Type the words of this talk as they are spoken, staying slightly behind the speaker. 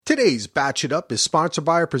Today's Batch It Up is sponsored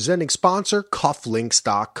by our presenting sponsor,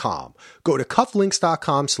 Cufflinks.com. Go to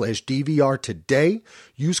Cufflinks.com/DVR today.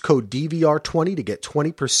 Use code DVR20 to get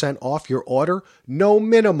 20% off your order, no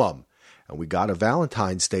minimum. And we got a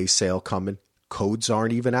Valentine's Day sale coming. Codes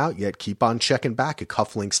aren't even out yet. Keep on checking back at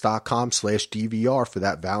Cufflinks.com/DVR for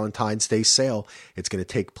that Valentine's Day sale. It's going to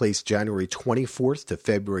take place January 24th to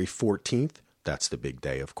February 14th. That's the big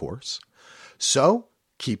day, of course. So,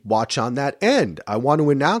 keep watch on that end. I want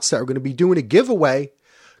to announce that we're going to be doing a giveaway.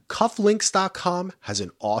 Cufflinks.com has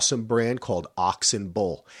an awesome brand called Oxen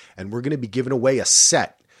Bull, and we're going to be giving away a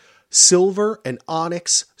set. Silver and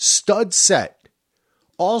onyx stud set.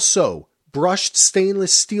 Also, brushed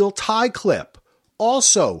stainless steel tie clip.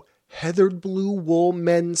 Also, heathered blue wool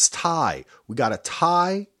men's tie. We got a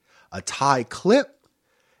tie clip,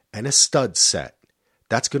 and a stud set.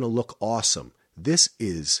 That's going to look awesome. This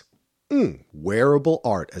is wearable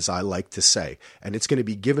art, as I like to say, and it's going to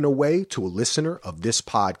be given away to a listener of this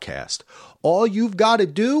podcast. All you've got to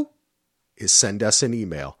do is send us an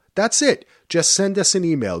email. That's it. Just send us an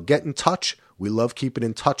email. Get in touch. We love keeping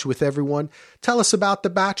in touch with everyone. Tell us about The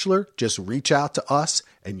Bachelor. Just reach out to us,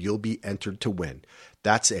 and you'll be entered to win.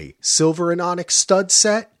 That's a silver and onyx stud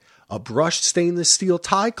set, a brushed stainless steel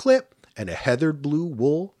tie clip, and a heathered blue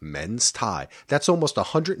wool men's tie. That's almost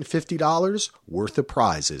 $150 worth of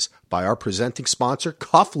prizes by our presenting sponsor,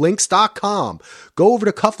 Cufflinks.com. Go over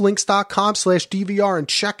to Cufflinks.com/DVR and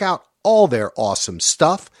check out all their awesome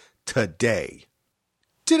stuff today.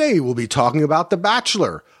 Today we'll be talking about The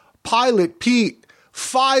Bachelor, Pilot Pete,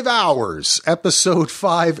 5 hours, episode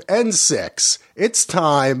 5 and 6. It's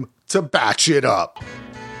time to batch it up.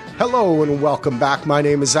 Hello and welcome back. My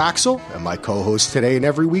name is Axel, and my co-host today and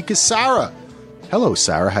every week is Sarah. Hello,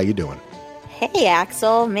 Sarah. How you doing? Hey,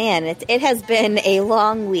 Axel. Man, it has been a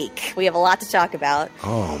long week. We have a lot to talk about.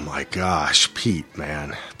 Oh, my gosh. Pete,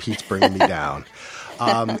 man. Pete's bringing me down.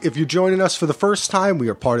 If you're joining us for the first time, we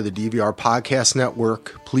are part of the DVR Podcast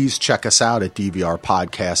Network. Please check us out at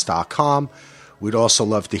dvrpodcast.com. We'd also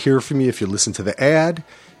love to hear from you if you listen to the ad.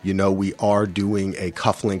 You know, we are doing a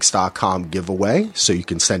Cufflinks.com giveaway, so you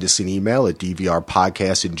can send us an email at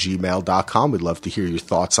dvrpodcast@gmail.com. We'd love to hear your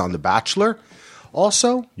thoughts on The Bachelor.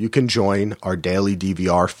 Also, you can join our Daily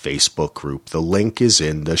DVR Facebook group. The link is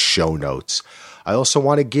in the show notes. I also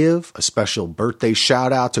want to give a special birthday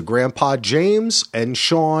shout out to Grandpa James and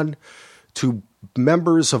Sean, two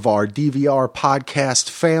members of our DVR podcast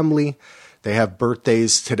family. They have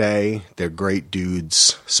birthdays today. They're great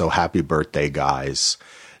dudes, so happy birthday, guys.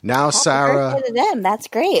 Now, Sarah. Happy birthday to them. That's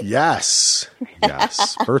great. Yes.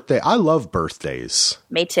 Birthday. I love birthdays.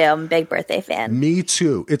 Me too. I'm a big birthday fan. Me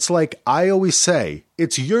too. It's like I always say,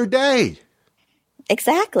 it's your day.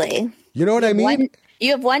 Exactly. You know what I mean?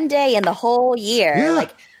 You have one day in the whole year. Yeah.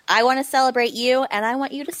 Like, I want to celebrate you, and I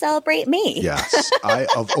want you to celebrate me. Yes. I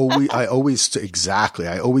always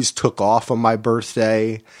took off on my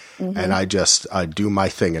birthday, and I do my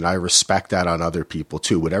thing, and I respect that on other people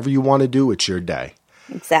too. Whatever you want to do, it's your day.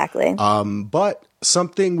 Exactly. But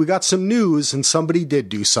we got some news, and somebody did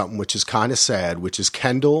do something which is kind of sad, which is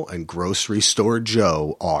Kendall and Grocery Store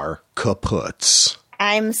Joe are kaputs.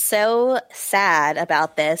 I'm so sad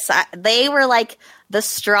about this. They were like the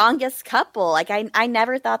strongest couple. Like I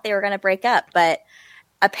never thought they were going to break up, but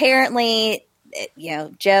apparently,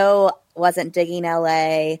 Joe wasn't digging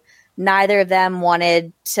LA. Neither of them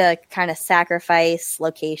wanted to kind of sacrifice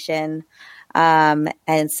location.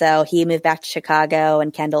 And so he moved back to Chicago,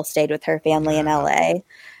 and Kendall stayed with her family in LA.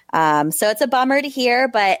 So it's a bummer to hear,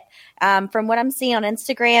 but from what I'm seeing on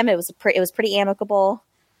Instagram, it was pretty amicable.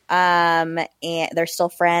 And they're still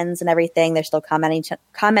friends and everything. They're still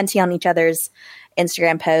commenting on each other's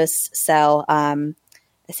Instagram posts. So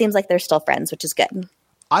it seems like they're still friends, which is good.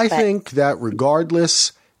 I think that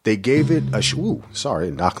regardless, they gave it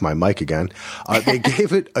sorry, knocked my mic again. They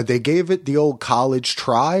gave it the old college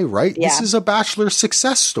try, right? Yeah. This is a Bachelor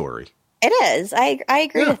success story. It is. I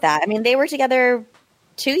agree with that. I mean, they were together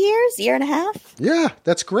 2 years, year and a half. Yeah,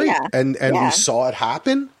 that's great. Yeah. And we saw it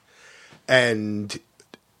happen. And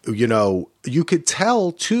you could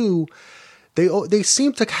tell too, they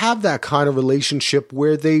seem to have that kind of relationship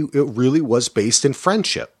where it really was based in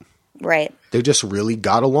friendship. Right. They just really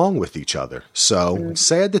got along with each other. So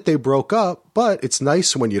sad that they broke up, but it's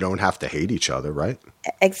nice when you don't have to hate each other, right?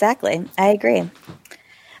 Exactly. I agree.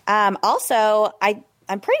 Also, I'm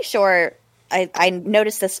pretty sure I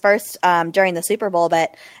noticed this first during the Super Bowl,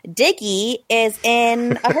 but Diggy is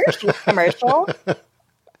in a Hershey's commercial,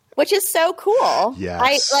 which is so cool.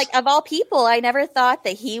 Yes. Of all people, I never thought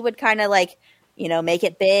that he would kind of make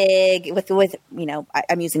it big with,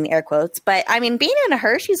 I'm using air quotes, but I mean, being in a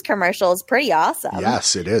Hershey's commercial is pretty awesome.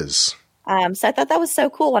 Yes, it is. So I thought that was so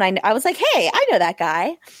cool when I was like, hey, I know that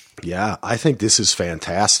guy. Yeah, I think this is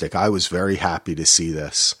fantastic. I was very happy to see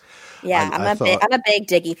this. Yeah, I'm a big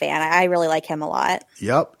Diggy fan. I really like him a lot.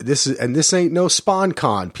 Yep. This ain't no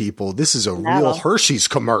SpawnCon, people. This is a real Hershey's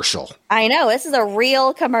commercial. I know. This is a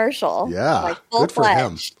real commercial. Yeah. Like good for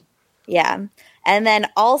him. Yeah. And then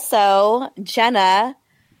also Jenna,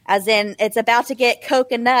 as in it's about to get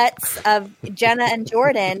coconuts of Jenna and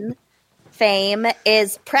Jordan fame,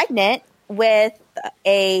 is pregnant with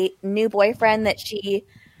a new boyfriend that she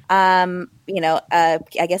I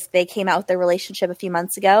guess they came out with their relationship a few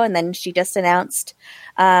months ago, and then she just announced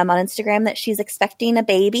on Instagram that she's expecting a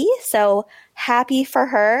baby. So happy for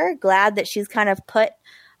her. Glad that she's kind of put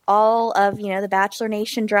all of, the Bachelor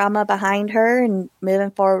Nation drama behind her and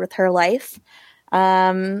moving forward with her life.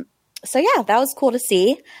 So yeah, that was cool to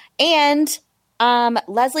see. And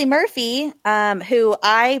Leslie Murphy, who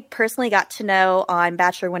I personally got to know on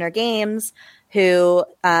Bachelor Winter Games, who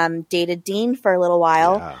dated Dean for a little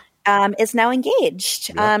while, is now engaged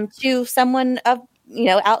to someone of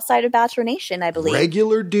outside of Bachelor Nation, I believe.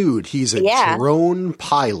 Regular dude. He's a drone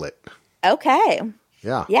pilot. Okay.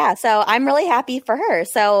 Yeah. Yeah. So I'm really happy for her.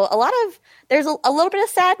 So there's a little bit of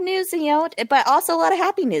sad news, but also a lot of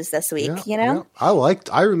happy news this week. Yeah.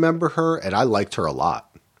 I remember her, and I liked her a lot.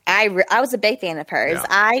 I was a big fan of hers.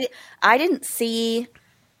 Yeah. I didn't see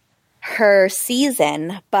her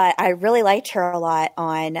season, but I really liked her a lot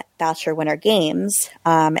on Bachelor Winter Games.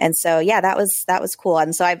 And so, yeah, that was cool.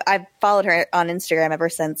 And so I've followed her on Instagram ever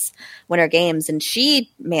since Winter Games, and she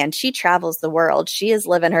travels the world. She is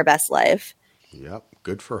living her best life. Yep.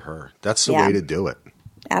 Good for her. That's the way to do it.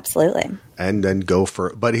 Absolutely. And then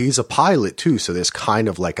but he's a pilot too. So there's kind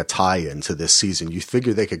of like a tie-in to this season. You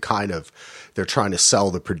figure they could they're trying to sell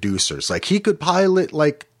the producers. Like he could pilot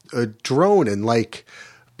like a drone and like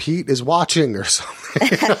Pete is watching or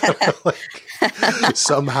something.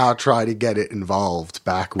 Somehow try to get it involved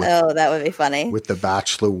back with. Oh, that would be funny. With the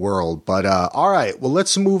Bachelor world. But all right, well,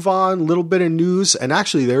 let's move on. A little bit of news. And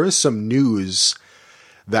actually there is some news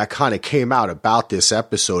that kind of came out about this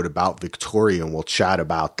episode about Victoria, and we'll chat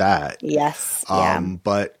about that. Yes.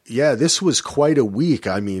 But yeah, this was quite a week.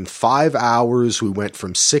 I mean, 5 hours. We went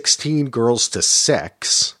from 16 girls to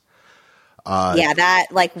 6. What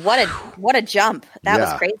a jump. That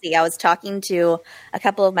was crazy. I was talking to a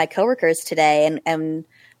couple of my coworkers today, and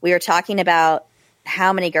we were talking about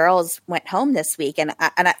how many girls went home this week. And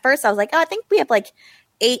at first I was like, I think we have like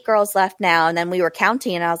 8 girls left now. And then we were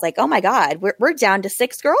counting, and I was like, oh my God, we're down to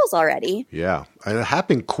 6 girls already. Yeah. And it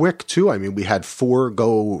happened quick too. I mean, we had 4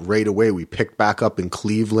 go right away. We picked back up in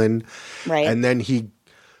Cleveland. Right. And then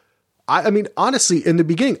honestly, in the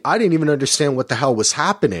beginning, I didn't even understand what the hell was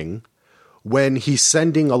happening. When he's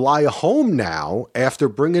sending Aliyah home now, after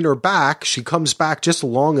bringing her back, she comes back just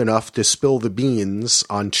long enough to spill the beans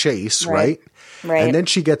on Chase, right? Right. And then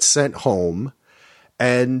she gets sent home.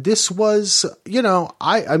 And this was,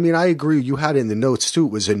 I agree. You had it in the notes too.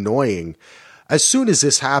 It was annoying. As soon as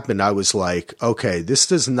this happened, I was like, okay, this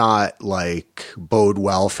does not bode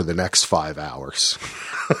well for the next 5 hours.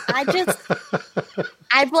 I've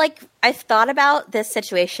thought about this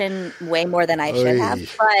situation way more than I should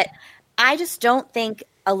have, but I just don't think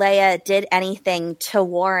Aliyah did anything to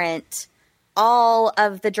warrant all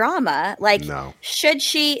of the drama. No. Should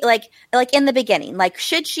she like in the beginning,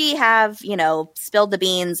 should she have, spilled the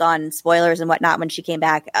beans on spoilers and whatnot when she came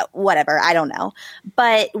back? Whatever. I don't know.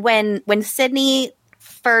 But when Sydney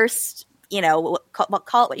first, call it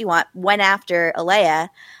what you want, went after Aliyah,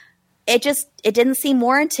 it didn't seem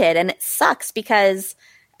warranted. And it sucks because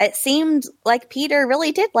it seemed like Peter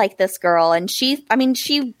really did like this girl, and she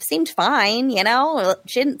seemed fine,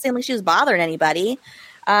 She didn't seem like she was bothering anybody.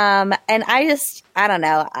 And I don't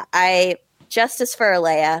know. Justice for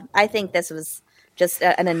Aliyah. I think this was just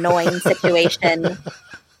an annoying situation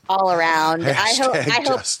all around. I hope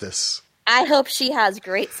justice. I hope she has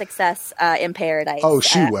great success in Paradise. Oh,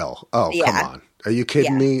 she will. Oh, yeah. Come on. Are you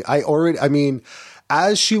kidding me?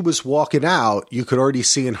 As she was walking out, you could already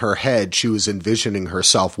see in her head, she was envisioning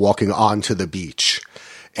herself walking onto the beach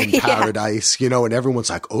in Paradise, and everyone's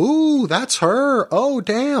like, oh, that's her. Oh,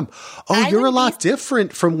 damn. Oh, you're a lot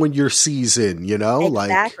different from when you're seasoned,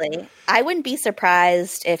 Exactly. I wouldn't be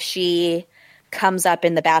surprised if she comes up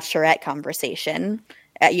in the Bachelorette conversation,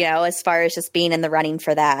 as far as just being in the running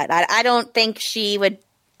for that. I don't think she would,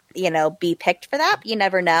 be picked for that. You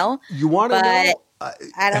never know. You want to know?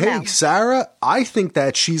 I don't know. Hey, Sarah, I think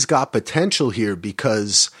that she's got potential here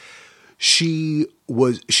because she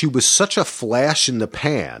was such a flash in the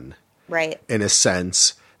pan Right. in a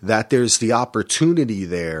sense, that there's the opportunity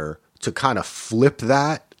there to kind of flip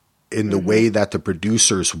that in the way that the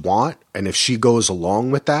producers want. And if she goes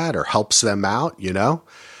along with that or helps them out, you know,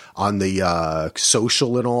 on the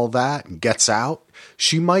social and all that and gets out,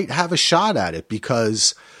 she might have a shot at it.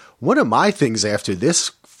 Because one of my things after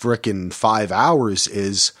this frickin' 5 hours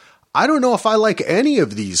is I don't know if I like any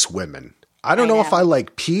of these women. I don't know if I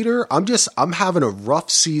like Peter. I'm having a rough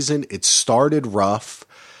season. It started rough.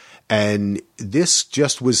 And this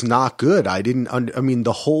just was not good. I mean,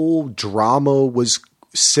 the whole drama was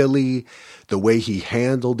silly. The way he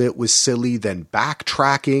handled it was silly. Then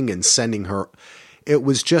backtracking and sending her. It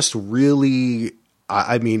was just really,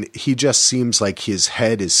 I mean, he just seems like his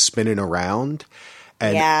head is spinning around.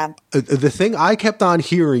 And the thing I kept on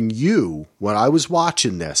hearing you when I was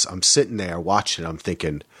watching this, I'm sitting there watching, I'm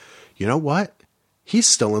thinking, you know what? He's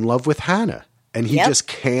still in love with Hannah and he just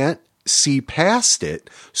can't see past it.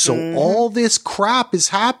 So all this crap is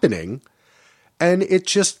happening and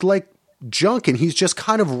it's just like junk. And he's just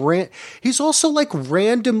kind of he's also like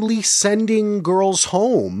randomly sending girls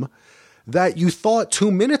home that you thought 2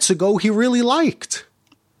 minutes ago he really liked.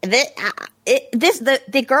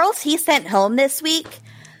 The girls he sent home this week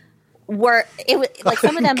were like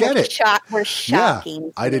some of them were shocking.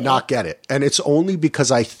 Yeah, I did not get it. And it's only because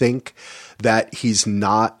I think that he's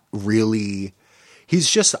not really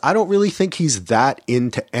I don't really think he's that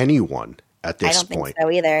into anyone at this point. I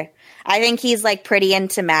don't think so either. I think he's like pretty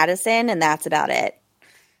into Madison and that's about it.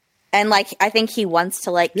 And like I think he wants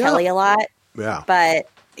to like Kelly a lot. Yeah. But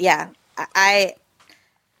yeah,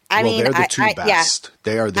 I mean, they're the two best. Yeah,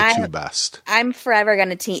 they are the two best. I'm forever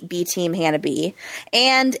going to be Team Hannah B.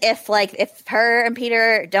 And if her and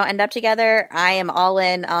Peter don't end up together, I am all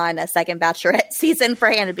in on a second Bachelorette season for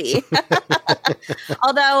Hannah B.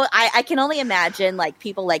 Although I can only imagine like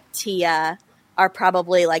people like Tia are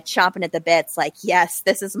probably like chomping at the bits. Like, yes,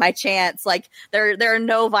 this is my chance. Like there are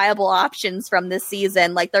no viable options from this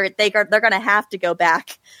season. Like they're going to have to go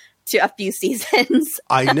back to a few seasons.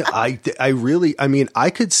 I know. I mean, I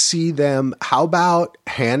could see them. How about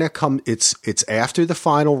Hannah it's after the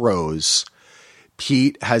final rose.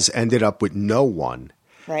 Pete has ended up with no one.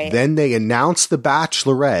 Right. Then they announce the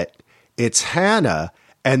Bachelorette. It's Hannah.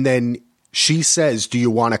 And then she says, do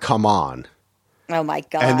you want to come on? Oh my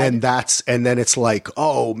God. And then it's like,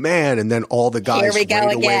 oh man. And then all the guys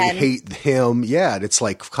right away hate him. Yeah. And it's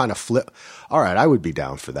like kind of flip. All right. I would be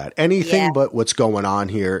down for that. Anything but what's going on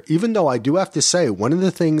here. Even though I do have to say one of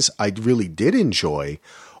the things I really did enjoy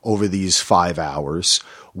over these 5 hours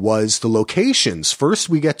was the locations. First,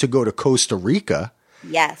 we get to go to Costa Rica.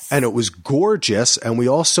 Yes. And it was gorgeous. And we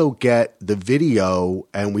also get the video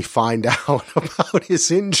and we find out about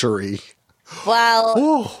his injury.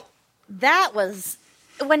 Well, that was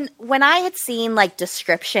when I had seen like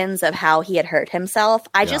descriptions of how he had hurt himself,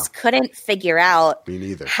 I just couldn't figure out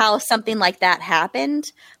how something like that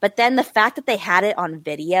happened. But then the fact that they had it on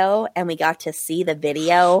video and we got to see the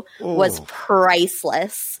video was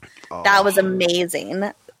priceless. That was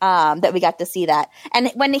amazing. That we got to see that.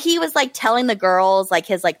 And when he was like telling the girls like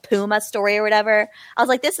his like Puma story or whatever, I was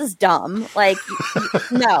like, this is dumb. Like,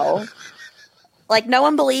 no. Like, no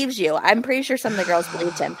one believes you. I'm pretty sure some of the girls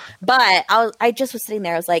believed him. But I just was sitting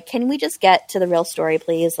there. I was like, can we just get to the real story,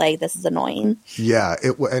 please? Like, this is annoying. Yeah.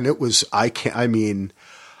 I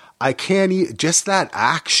can't just that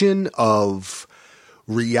action of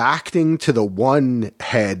reacting to the one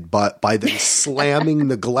head, but by then slamming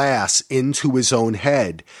the glass into his own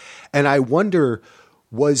head. And I wonder,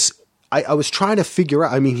 I was trying to figure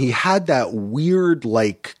out, I mean, he had that weird,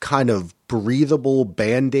 like, kind of breathable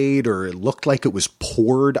Band-Aid, or it looked like it was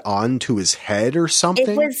poured onto his head or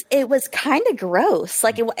something. It was kind of gross.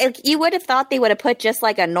 Like, you would have thought they would have put just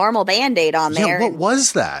like a normal Band-Aid on there. Yeah, what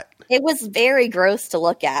was that? It was very gross to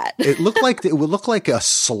look at. It would look like a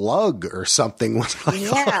slug or something. It was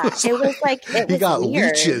like he got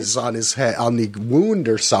weird. leeches on his head, on the wound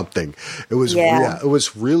or something. It was it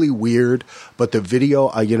was really weird. But the video,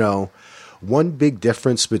 one big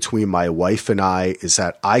difference between my wife and I is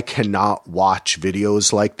that I cannot watch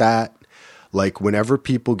videos like that. Like whenever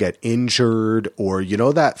people get injured, or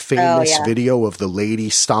that famous video of the lady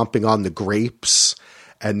stomping on the grapes.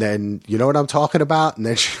 And then, you know what I'm talking about? And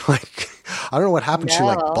then she I don't know what happened.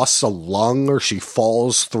 No. She busts a lung, or she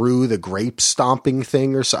falls through the grape stomping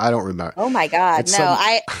thing, or so. I don't remember. Oh my God.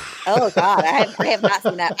 I have not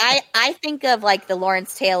seen that. I think of like the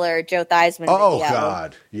Lawrence Taylor, Joe Theismann video. Oh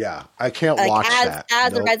God. Yeah. I can't watch that.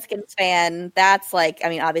 As a Redskins fan, that's like, I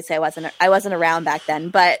mean, obviously I wasn't around back then,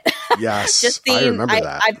 but yes, just I remember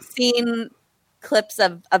that. I've seen clips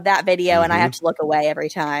of that video, and I have to look away every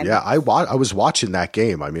time. Yeah, I was watching that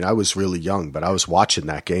game. I mean, I was really young, but I was watching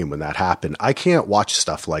that game when that happened. I can't watch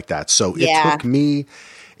stuff like that. So it took me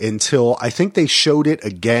until I think they showed it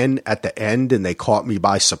again at the end, and they caught me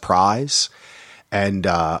by surprise. And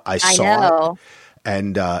I saw it.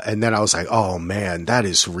 And then I was like, oh man, that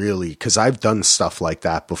is really, because I've done stuff like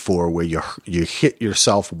that before where you hit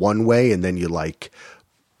yourself one way and then you like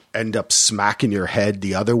end up smacking your head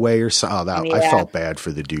the other way or something. I felt bad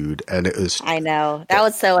for the dude, and it was. I know that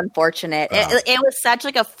was so unfortunate. It was such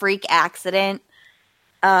like a freak accident.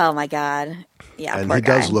 Oh my god! Yeah, and he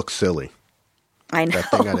does look silly. I know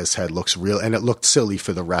that thing on his head looks real, and it looked silly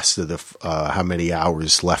for the rest of the how many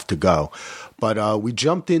hours left to go. But we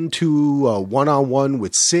jumped into one-on-one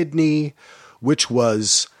with Sydney, which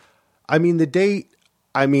was, I mean, the date.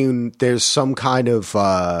 I mean, there's some kind of,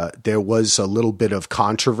 there was a little bit of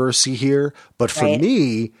controversy here, but for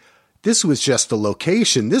me, this was just the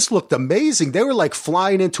location. This looked amazing. They were like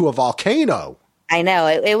flying into a volcano. I know.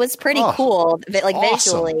 It was pretty cool, like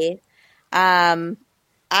awesome. Visually. I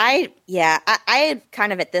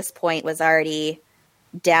kind of at this point was already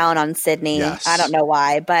down on Sydney. Yes. I don't know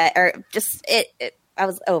why, but, or just I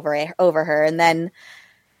was over her.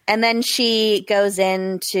 And then she goes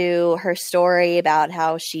into her story about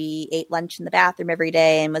how she ate lunch in the bathroom every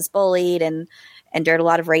day and was bullied and endured a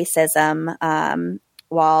lot of racism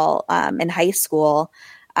while in high school.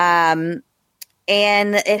 And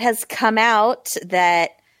it has come out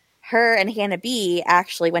that her and Hannah B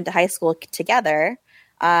actually went to high school together.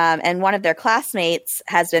 And one of their classmates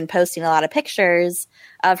has been posting a lot of pictures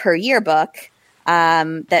of her yearbook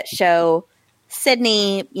that show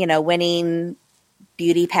Sydney, winning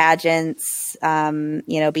beauty pageants,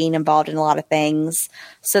 being involved in a lot of things.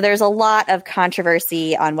 So there's a lot of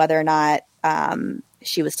controversy on whether or not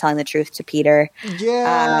she was telling the truth to Peter.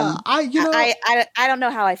 Yeah, I don't know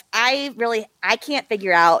how I can't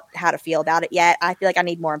figure out how to feel about it yet. I feel like I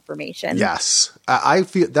need more information. Yes, I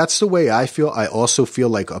feel that's the way I feel. I also feel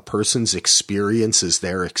like a person's experience is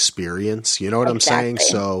their experience. You know what I'm saying?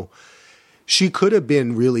 So she could have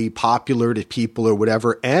been really popular to people or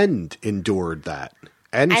whatever and endured that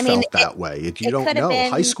and felt that way. You don't know.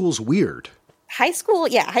 High school's weird. High school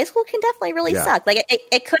can definitely really suck. Like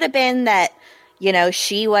it could have been that,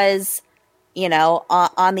 she was,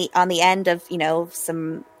 on the end of,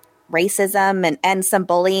 some racism and some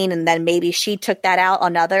bullying, and then maybe she took that out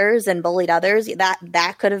on others and bullied others.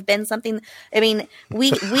 That could have been something. I mean, we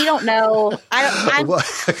don't know.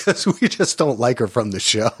 Because we just don't like her from the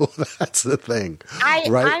show. That's the thing,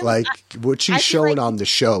 right? What she's showing on the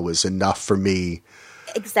show is enough for me.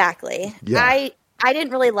 Exactly. Yeah. I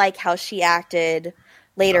didn't really like how she acted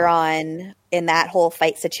later on in that whole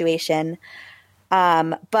fight situation.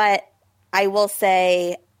 But I will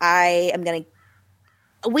say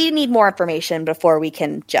we need more information before we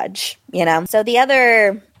can judge, So the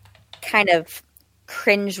other kind of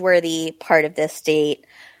cringeworthy part of this date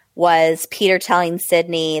was Peter telling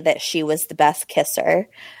Sydney that she was the best kisser,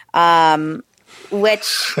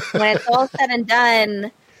 which when it's all said and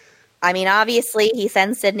done, I mean, obviously he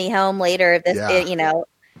sends Sydney home later. So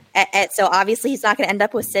obviously he's not going to end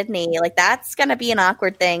up with Sydney. Like that's going to be an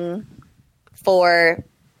awkward thing for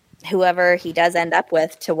whoever he does end up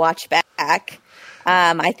with to watch back.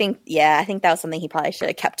 I think that was something he probably should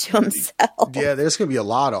have kept to himself. Yeah, there's going to be a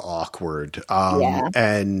lot of awkward.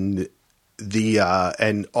 And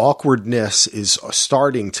and awkwardness is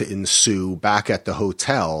starting to ensue back at the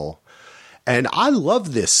hotel. And I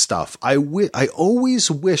love this stuff. I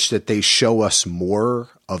always wish that they show us more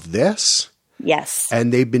of this. Yes.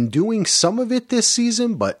 And they've been doing some of it this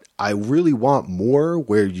season, but I really want more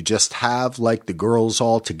where you just have like the girls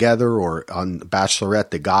all together, or on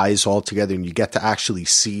Bachelorette, the guys all together, and you get to actually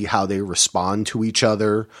see how they respond to each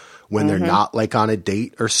other when they're not like on a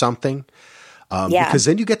date or something. Because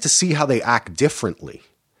then you get to see how they act differently.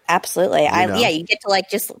 Absolutely. You get to like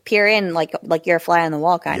just peer in like you're a fly on the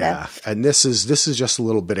wall kind of. Yeah. And this is just a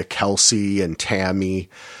little bit of Kelsey and Tammy.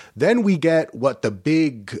 Then we get what the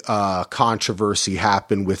big controversy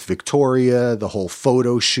happened with Victoria, the whole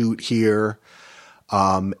photo shoot here.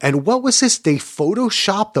 And what was this? They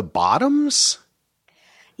photoshopped the bottoms?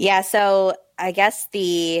 Yeah, so I guess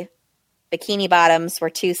the bikini bottoms were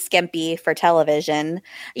too skimpy for television.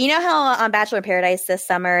 You know how on Bachelor in Paradise this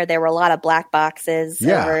summer there were a lot of black boxes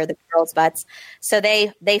over the girls' butts? So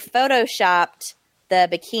they photoshopped the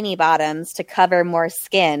bikini bottoms to cover more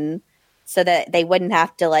skin so that they wouldn't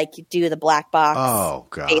have to like do the black box. Oh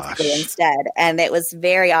gosh. Basically instead. And it was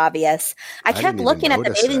very obvious. I kept looking at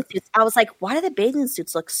the bathing suits. I was like, why do the bathing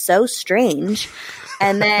suits look so strange?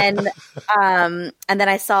 And then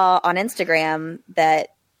I saw on Instagram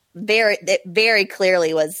that it very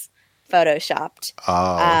clearly was photoshopped.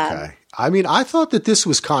 Oh, okay. I mean, I thought that this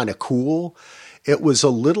was kind of cool. It was a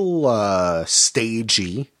little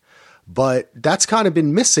stagey, but that's kind of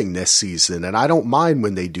been missing this season. And I don't mind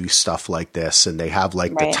when they do stuff like this and they have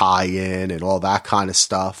like the tie-in and all that kind of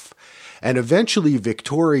stuff. And eventually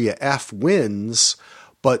Victoria F wins.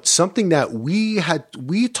 But something that we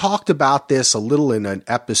talked about this a little in an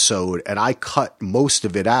episode, and I cut most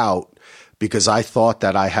of it out because I thought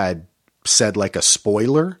that I had said like a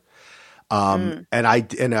spoiler. And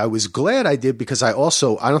I was glad I did, because I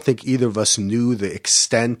don't think either of us knew the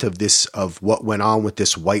extent of what went on with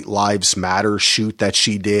this White Lives Matter shoot that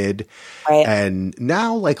she did. Right. And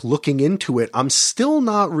now, like, looking into it, I'm still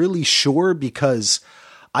not really sure, because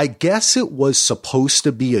I guess it was supposed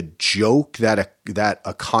to be a joke that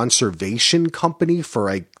a conservation company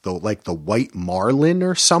for the white marlin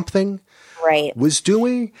or something was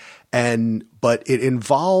doing. But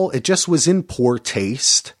it just was in poor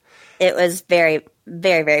taste. It was very,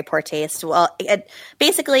 very, very poor taste. Well,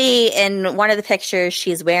 basically, in one of the pictures,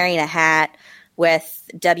 she's wearing a hat with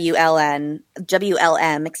WLM,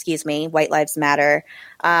 White Lives Matter.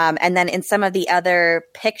 And then in some of the other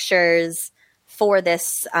pictures for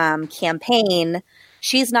this campaign,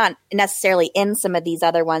 she's not necessarily in some of these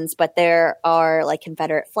other ones, but there are like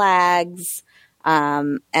Confederate flags,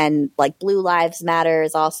 and like Blue Lives Matter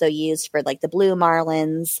is also used for like the blue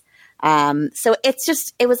marlins. So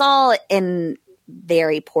it was all in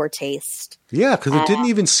very poor taste. Yeah, because it didn't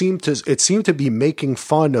even it seemed to be making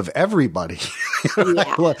fun of everybody.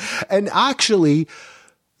 Yeah. And actually,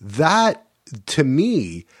 that, to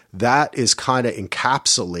me, that is kind of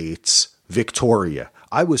encapsulates Victoria.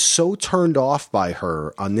 I was so turned off by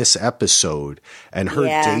her on this episode, and her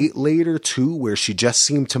date later too, where she just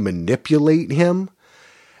seemed to manipulate him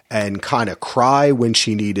and kind of cry when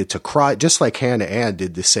she needed to cry, just like Hannah Ann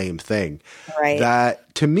did the same thing. Right.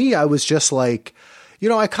 That, to me, I was just like,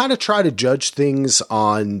 I kind of try to judge things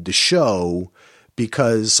on the show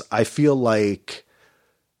because I feel like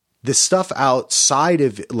the stuff outside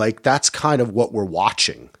of it, like, that's kind of what we're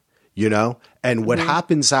watching, and what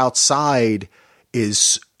happens outside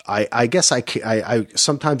is, I guess I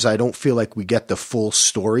sometimes I don't feel like we get the full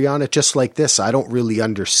story on it. Just like this, I don't really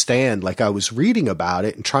understand. Like, I was reading about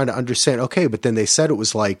it and trying to understand, okay, but then they said it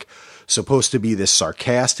was like supposed to be this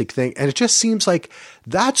sarcastic thing. And it just seems like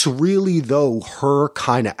that's really, though, her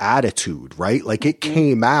kind of attitude, right? Like, it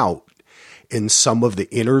came out in some of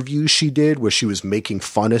the interviews she did where she was making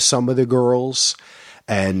fun of some of the girls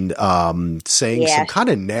and saying some kind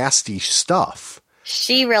of nasty stuff.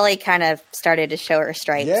 She really kind of started to show her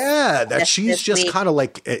stripes. Yeah, that she's just kind of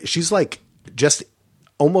like, she's like just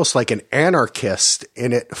almost like an anarchist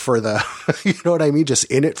in it for the, you know what I mean? Just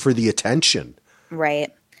in it for the attention.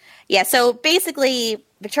 Right. Yeah. So basically,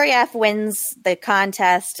 Victoria F wins the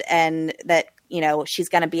contest, and that, she's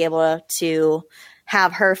going to be able to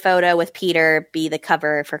have her photo with Peter be the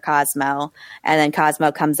cover for Cosmo. And then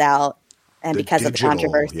Cosmo comes out, and because of the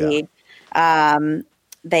controversy,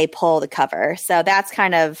 they pull the cover. So that was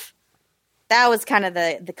kind of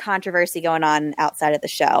the controversy going on outside of the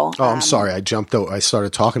show. Oh, I'm sorry. I jumped out. I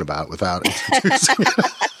started talking about it without introducing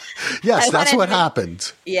it. Yes, that's what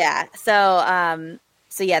happened. Yeah. So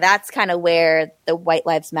yeah, that's kind of where the White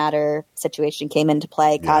Lives Matter situation came into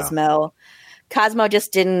play. Cosmo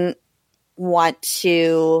just didn't want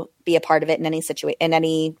to be a part of it in any situation,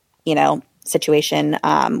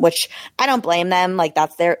 which I don't blame them. Like,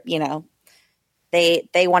 that's their,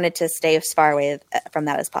 They wanted to stay as far away from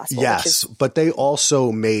that as possible. Yes, but they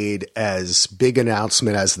also made as big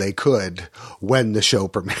announcement as they could when the show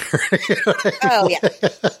premiered. Oh, yeah.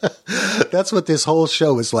 That's what this whole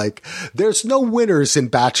show is like. There's no winners in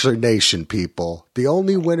Bachelor Nation, people. The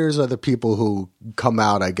only winners are the people who come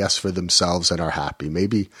out, I guess, for themselves and are happy.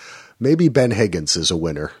 Maybe Ben Higgins is a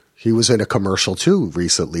winner. He was in a commercial, too,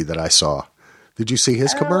 recently that I saw. Did you see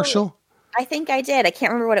his commercial? I think I did. I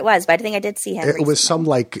can't remember what it was, but I think I did see him. It was some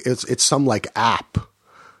it's some app.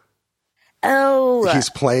 Oh, he's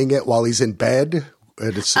playing it while he's in bed.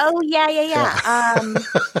 Yeah.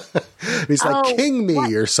 He's like, "King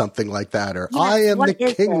me" or something like that, or "I am the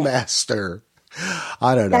King Master."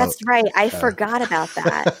 I don't know. That's right. I forgot about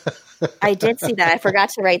that. I did see that. I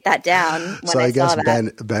forgot to write that down. When I guess saw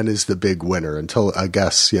that. Ben is the big winner until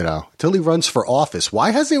he runs for office.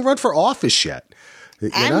 Why hasn't he run for office yet?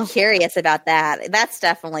 I'm curious about that. That's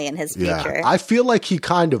definitely in his future. Yeah, I feel like he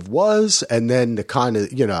kind of was, and then the kind of,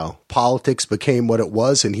 politics became what it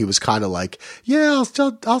was, and he was kind of like, yeah,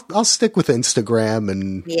 I'll stick with Instagram,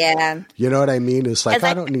 and you know what I mean? It's like,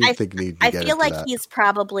 I don't need to get into I feel like that. he's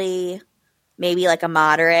probably maybe like a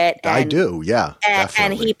moderate. I do, yeah,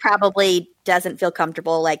 and he probably doesn't feel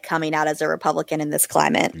comfortable like coming out as a Republican in this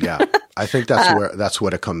climate. Yeah, I think that's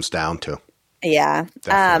what it comes down to. Yeah.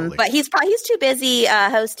 But he's too busy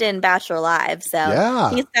hosting Bachelor Live,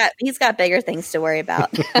 so he's got bigger things to worry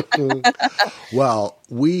about. Well,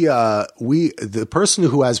 the person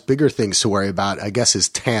who has bigger things to worry about, I guess, is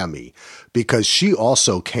Tammy, because she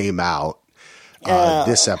also came out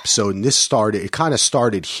this episode, and it kind of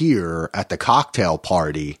started here at the cocktail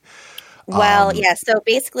party. Well, so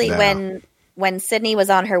basically when Sydney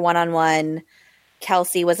was on her one-on-one,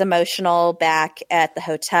 Kelsey was emotional back at the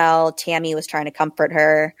hotel. Tammy was trying to comfort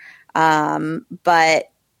her,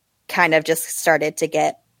 but kind of just started to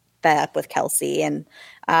get fed up with Kelsey and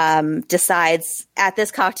decides at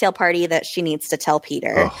this cocktail party that she needs to tell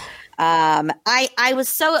Peter. I was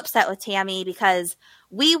so upset with Tammy because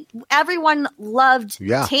everyone loved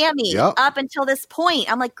Tammy up until this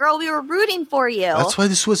point. I'm like, girl, we were rooting for you. That's why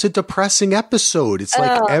this was a depressing episode. It's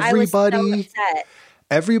like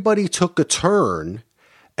everybody took a turn,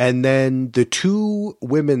 and then the two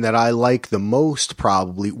women that I like the most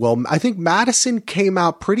I think Madison came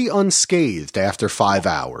out pretty unscathed after 5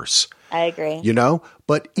 hours. I agree.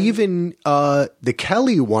 But even the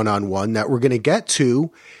Kelly one-on-one that we're going to get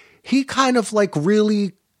to, he kind of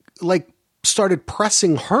really started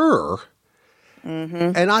pressing her.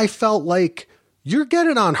 Mm-hmm. And I felt like, you're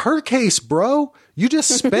getting on her case, bro. You just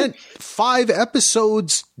spent 5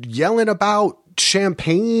 episodes yelling about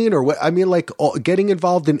champagne or what? I mean, getting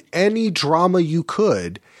involved in any drama you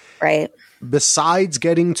could. Right. Besides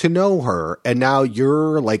getting to know her. And now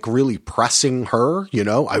you're really pressing her,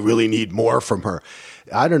 I really need more from her.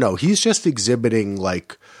 I don't know. He's just exhibiting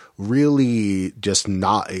really just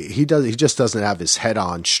he just doesn't have his head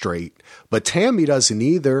on straight. But Tammy doesn't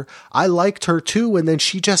either. I liked her too, and then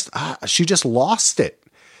she just lost it.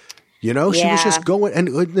 She was just going, and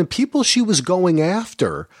the people she was going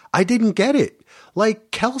after, I didn't get it.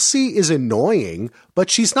 Kelsey is annoying, but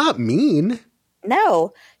she's not mean.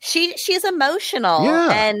 No, she's emotional,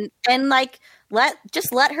 and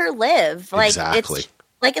let her live. Exactly.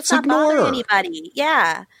 It's not bothering anybody.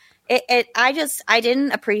 Yeah. I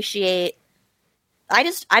didn't appreciate. I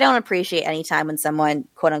don't appreciate any time when someone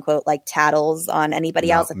quote unquote tattles on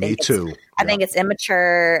anybody else. Me too. I think it's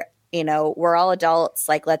immature. We're all adults.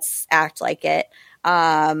 Let's act like it.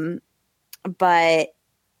 But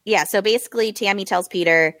yeah. So basically, Tammy tells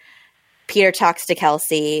Peter. Peter talks to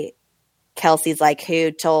Kelsey. Kelsey's like,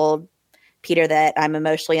 who told Peter that I'm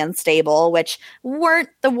emotionally unstable, which weren't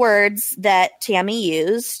the words that Tammy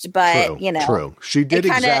used, but true. She did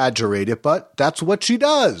exaggerate it, but that's what she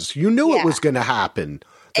does. You knew it was going to happen.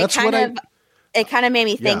 That's it kind of made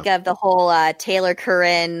me think of the whole Taylor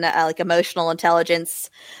Curran, emotional intelligence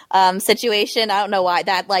situation. I don't know why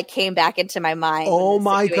that came back into my mind. Oh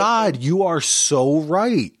my God. You are so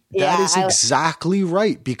right. That is exactly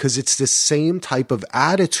right, because it's the same type of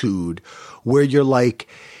attitude where you're like,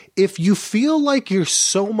 if you feel like you're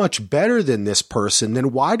so much better than this person,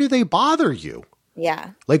 then why do they bother you? Yeah.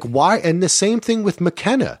 Why? And the same thing with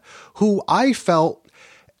McKenna, who I felt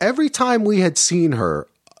every time we had seen her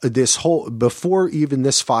before even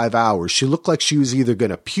this 5 hours, she looked like she was either going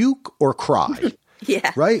to puke or cry.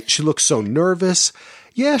 Yeah. Right? She looked so nervous.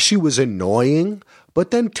 Yeah, she was annoying.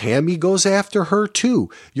 But then Tammy goes after her too.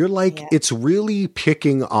 You're it's really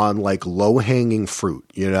picking on low hanging fruit,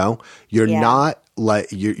 You're not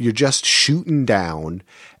you're just shooting down,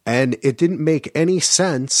 and it didn't make any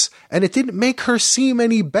sense, and it didn't make her seem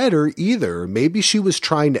any better either. Maybe she was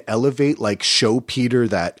trying to elevate, show Peter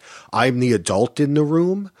that I'm the adult in the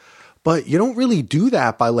room, but you don't really do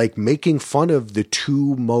that by making fun of the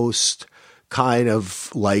two most kind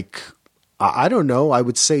of I don't know, I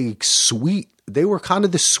would say sweet. They were kind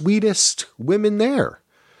of the sweetest women there.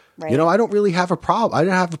 Right. I don't really have a problem. I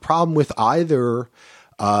didn't have a problem with either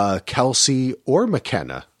Kelsey or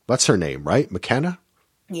McKenna. That's her name, right? McKenna?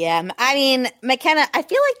 Yeah. I mean, McKenna, I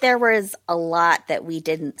feel like there was a lot that we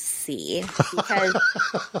didn't see. Because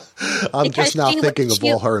I'm just now thinking of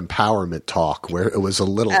all her empowerment talk where it was a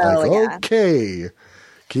little okay,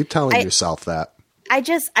 keep telling yourself that. I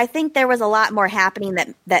think there was a lot more happening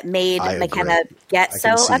that made McKenna get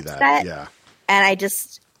so upset. That. Yeah. And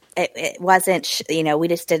it wasn't, we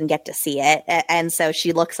just didn't get to see it. And so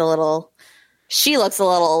she looks a little,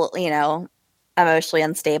 emotionally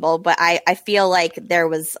unstable, but I feel like there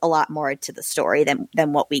was a lot more to the story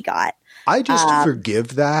than what we got. I just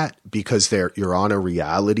forgive that because you're on a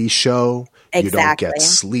reality show. Exactly. You don't get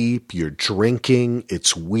sleep. You're drinking.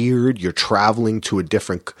 It's weird. You're traveling to a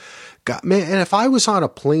different. God, man, and if I was on a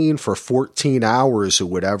plane for 14 hours or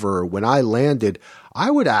whatever, when I landed,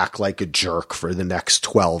 I would act like a jerk for the next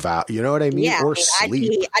 12 hours. You know what I mean? Yeah, or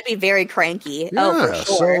sleep. I'd be very cranky. Yeah, oh, for sure.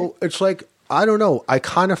 So it's like, I don't know. I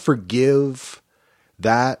kind of forgive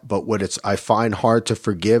that, but what I find hard to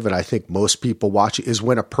forgive, and I think most people watch it, is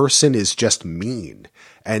when a person is just mean.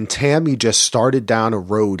 And Tammy just started down a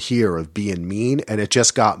road here of being mean, and it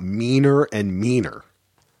just got meaner and meaner.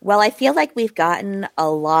 Well, I feel like we've gotten a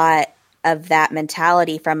lot of that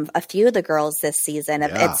mentality from a few of the girls this season.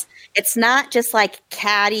 Yeah. It's not just like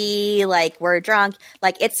catty, like we're drunk,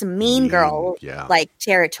 like it's mean girl like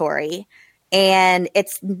territory, and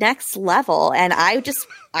it's next level. And I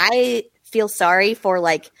feel sorry for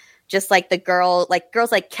like just like the girls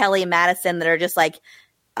like Kelly and Madison that are just like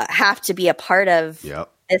have to be a part of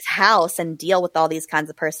this house and deal with all these kinds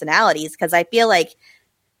of personalities, because I feel like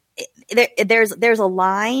there's a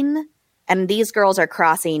line, and these girls are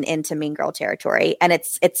crossing into mean girl territory, and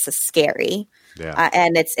it's scary.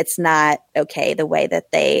 And it's not okay the way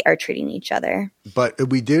that they are treating each other. But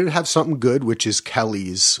we did have something good, which is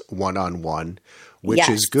Kelly's one-on-one, which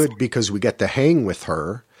is good because we get to hang with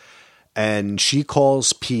her. And she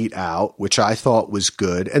calls Pete out, which I thought was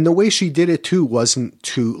good. And the way she did it too wasn't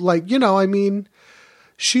too like, I mean,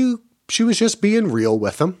 she was just being real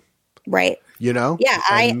with him. Right. Yeah,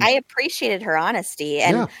 I appreciated her honesty.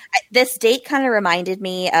 And this date kind of reminded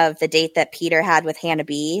me of the date that Peter had with Hannah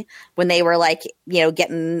B when they were like,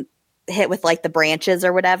 getting hit with like the branches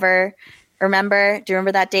or whatever. Remember? Do you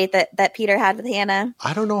remember that date that Peter had with Hannah?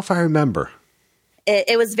 I don't know if I remember.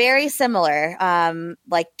 It was very similar,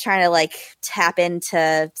 like trying to like tap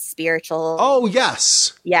into spiritual. Oh,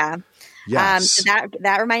 yes. Yeah. Yes. So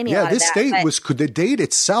that reminded me a lot of that. Yeah, this date was the date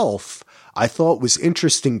itself I thought was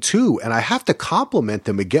interesting too. And I have to compliment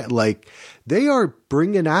them again. Like they are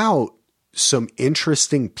bringing out some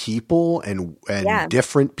interesting people and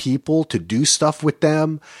different people to do stuff with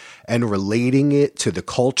them and relating it to the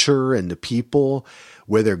culture and the people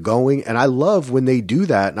where they're going. And I love when they do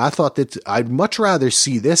that. And I thought that I'd much rather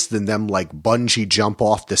see this than them like bungee jump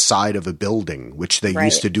off the side of a building, which they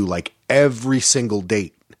used to do like every single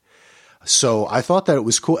date. So I thought that it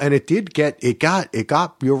was cool. And it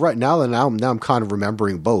got, you're right. Now I'm kind of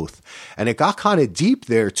remembering both, and it got kind of deep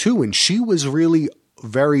there too. And she was really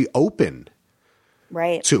very open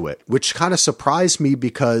to it, which kind of surprised me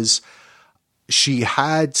because she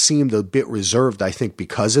had seemed a bit reserved, I think,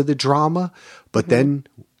 because of the drama, but then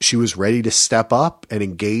she was ready to step up and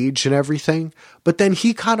engage and everything. But then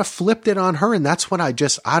he kind of flipped it on her. And that's when I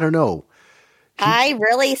don't know. I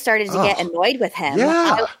really started to get annoyed with him.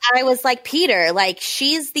 Yeah. I was like, Peter, like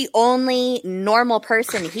she's the only normal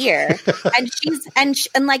person here.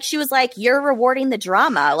 and she was like, you're rewarding the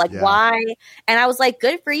drama. Like why? And I was like,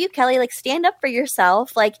 good for you, Kelly. Like stand up for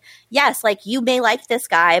yourself. Like, yes, like you may like this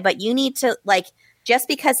guy, but you need to like, just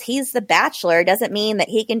because he's the bachelor doesn't mean that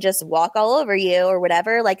he can just walk all over you or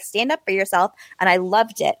whatever. Like stand up for yourself. And I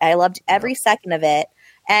loved it. I loved every second of it.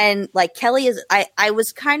 And like Kelly I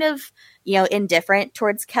was kind of, indifferent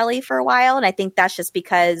towards Kelly for a while. And I think that's just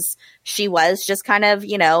because she was just kind of,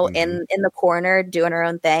 in the corner doing her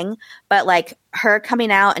own thing. But like her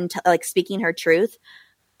coming out and like speaking her truth,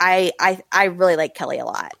 I really like Kelly a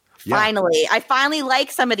lot. Yeah. I finally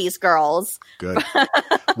like some of these girls. Good.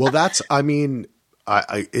 Well, there's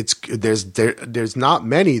not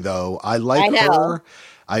many though. I like her.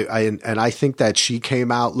 I think that she came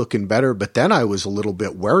out looking better, but then I was a little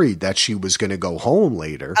bit worried that she was going to go home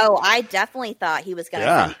later. Oh, I definitely thought he was going to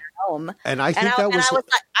send her home. And I think I was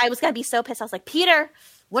going to be so pissed. I was like, Peter,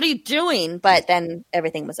 what are you doing? But then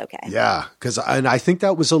everything was okay. Yeah. And I think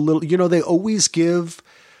that was a little, they always give,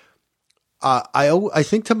 I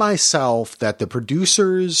think to myself that the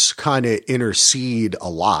producers kind of intercede a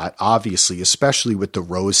lot, obviously, especially with the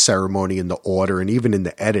rose ceremony and the order and even in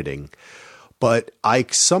the editing. But I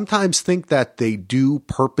sometimes think that they do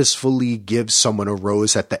purposefully give someone a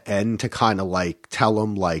rose at the end to kind of like tell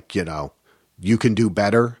them like, you can do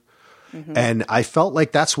better. Mm-hmm. And I felt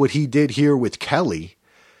like that's what he did here with Kelly.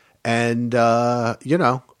 And, oh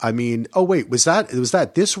wait, was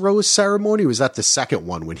that this rose ceremony? Or was that the second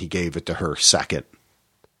one when he gave it to her second?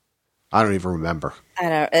 I don't even remember. I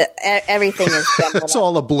don't know. Everything is it's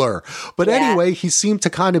all a blur. But anyway, he seemed to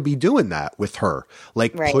kind of be doing that with her,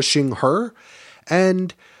 like pushing her.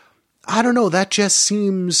 And I don't know, that just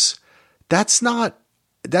seems, that's not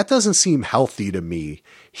that doesn't seem healthy to me.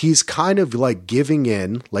 He's kind of like giving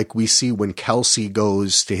in, like we see when Kelsey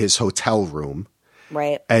goes to his hotel room.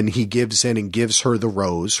 Right. And he gives in and gives her the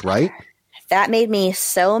rose, right? That made me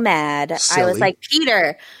so mad. Silly. I was like,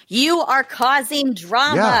 Peter, you are causing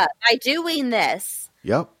drama by doing this.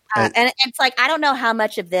 Yep. And it's like, I don't know how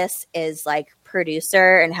much of this is like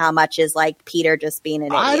producer and how much is like Peter just being an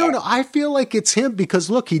idiot. I don't know. I feel like it's him because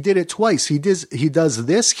look, he did it twice. He does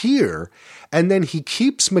this here, and then he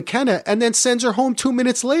keeps McKenna and then sends her home 2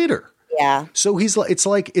 minutes later. Yeah. So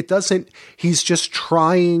he's just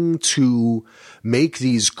trying to make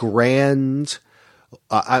these grand.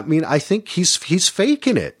 I mean, I think he's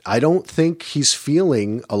faking it. I don't think he's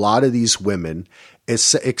feeling a lot of these women,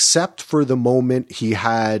 except for the moment he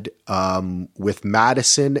had with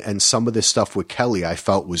Madison and some of the stuff with Kelly. I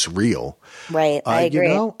felt was real. Right, I agree.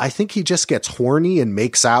 You know, I think he just gets horny and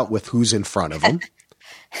makes out with who's in front of him.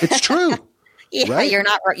 It's true. Yeah, right?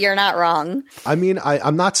 You're not wrong. I mean,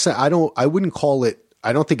 I'm not saying I wouldn't call it.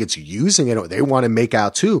 I don't think it's using it. They want to make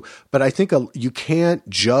out too, but I think you can't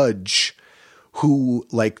judge who,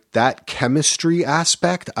 like, that chemistry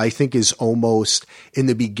aspect, I think is almost, in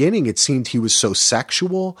the beginning, it seemed he was so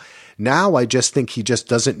sexual. Now I just think he just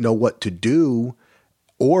doesn't know what to do,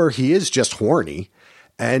 or he is just horny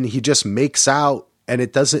and he just makes out, and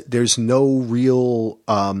there's no real,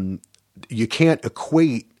 you can't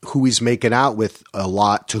equate who he's making out with a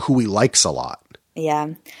lot to who he likes a lot. Yeah.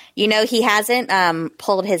 You know, he hasn't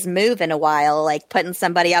pulled his move in a while, like putting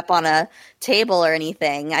somebody up on a table or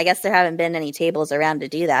anything. I guess there haven't been any tables around to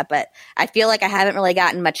do that, but I feel like I haven't really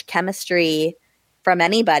gotten much chemistry from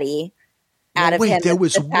anybody out of him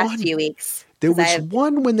the past few weeks. There was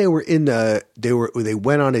one when they were they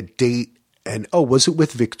went on a date, and was it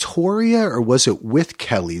with Victoria or was it with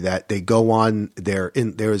Kelly that they go on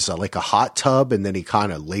there's like a hot tub and then he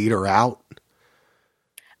kind of laid her out?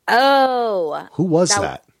 Oh, who was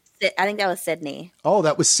that? I think that was Sydney. Oh,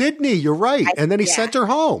 that was Sydney. You're right. And then he sent her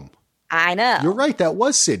home. I know. You're right. That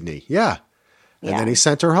was Sydney. Yeah. And then he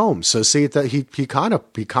sent her home. So see that he kind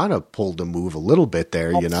of pulled a move a little bit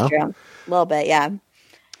there, That's you know, true. A little bit. Yeah.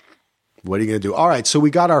 What are you going to do? All right. So we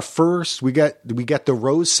got we get the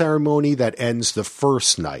rose ceremony that ends the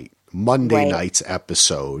first night, Monday night's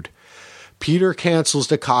episode. Peter cancels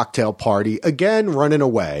the cocktail party again, running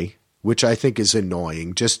away, which I think is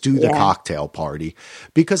annoying. Just do the cocktail party,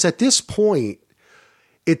 because at this point,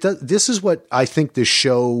 this is what I think the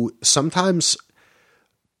show, sometimes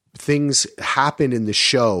things happen in the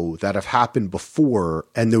show that have happened before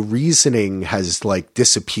and the reasoning has like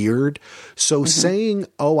disappeared. So saying,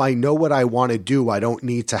 I know what I want to do, I don't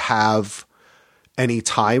need to have any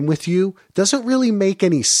time with you, doesn't really make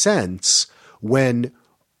any sense when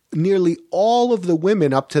nearly all of the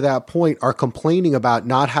women up to that point are complaining about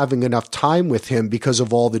not having enough time with him because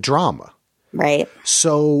of all the drama. Right.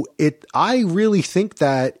 So I really think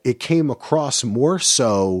that it came across more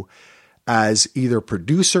so as either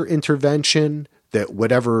producer intervention, that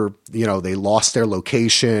whatever, they lost their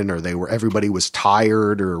location or everybody was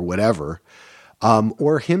tired or whatever,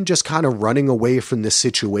 or him just kind of running away from the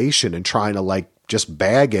situation and trying to like just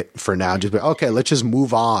bag it for now. Just be, okay, let's just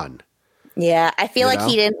move on. Yeah, I feel like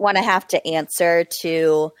he didn't want to have to answer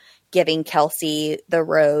to giving Kelsey the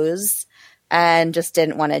rose and just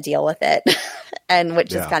didn't want to deal with it, and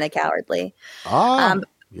which is kind of cowardly.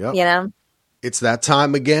 Yep. It's that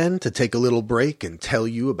time again to take a little break and tell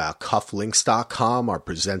you about Cufflinks.com, our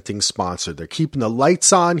presenting sponsor. They're keeping the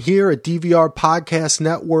lights on here at DVR Podcast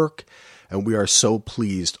Network, and we are so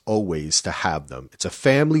pleased always to have them. It's a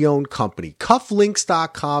family-owned company.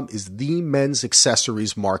 Cufflinks.com is the men's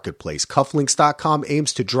accessories marketplace. Cufflinks.com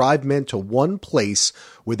aims to drive men to one place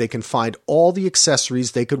where they can find all the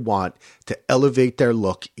accessories they could want to elevate their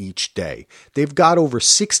look each day. They've got over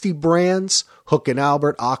 60 brands, Hook &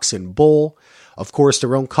 Albert, Ox & Bull, of course,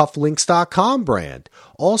 their own Cufflinks.com brand.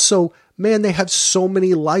 Also, man, they have so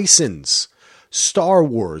many licenses. Star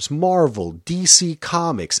Wars, Marvel, DC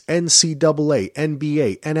Comics, NCAA,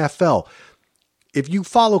 NBA, NFL. If you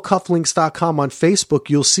follow Cufflinks.com on Facebook,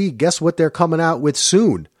 you'll see, guess what they're coming out with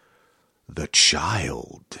soon? The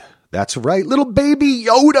Child. That's right, little baby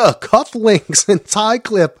Yoda, cufflinks and tie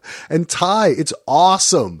clip and tie. It's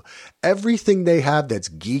awesome. Everything they have that's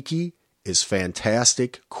geeky is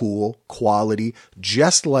fantastic, cool, quality,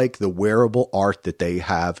 just like the wearable art that they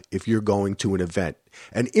have if you're going to an event.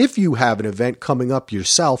 And if you have an event coming up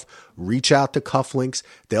yourself, reach out to Cufflinks.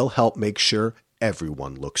 They'll help make sure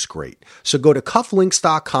everyone looks great. So go to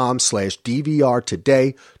cufflinks.com/DVR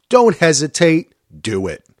today. Don't hesitate. Do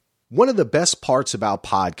it. One of the best parts about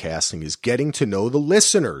podcasting is getting to know the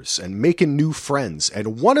listeners and making new friends.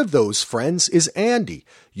 And one of those friends is Andy.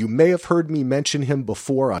 You may have heard me mention him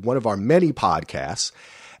before on one of our many podcasts.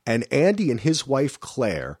 And Andy and his wife,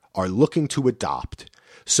 Claire, are looking to adopt.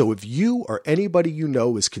 So if you or anybody you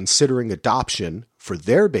know is considering adoption for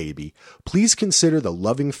their baby, please consider the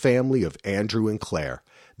loving family of Andrew and Claire.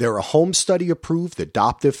 They're a home study approved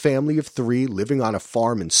adoptive family of 3 living on a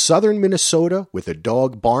farm in southern Minnesota with a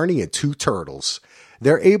dog Barney and 2 turtles.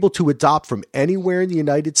 They're able to adopt from anywhere in the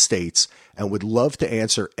United States and would love to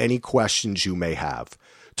answer any questions you may have.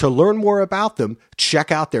 To learn more about them,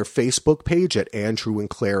 check out their Facebook page at Andrew and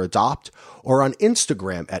Claire Adopt or on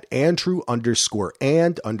Instagram at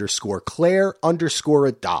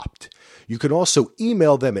Andrew_and_Claire_adopt. You can also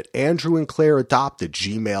email them at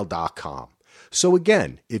andrewandclaireadopt@gmail.com. So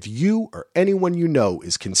again, if you or anyone you know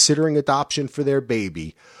is considering adoption for their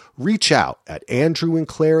baby, reach out at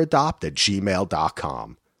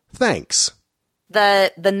andrewandclaireadopt@gmail.com. Thanks.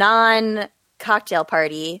 The non-cocktail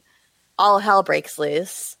party, all hell breaks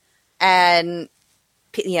loose. And,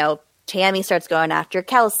 Tammy starts going after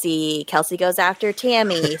Kelsey. Kelsey goes after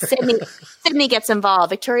Tammy. Sydney gets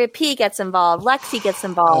involved. Victoria P gets involved. Lexi gets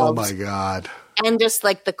involved. Oh, my God. And just,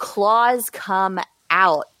 the claws come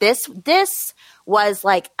out. This was,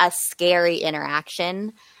 a scary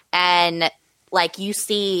interaction. And, you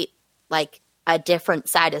see, a different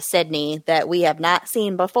side of Sydney that we have not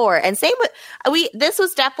seen before. And same with this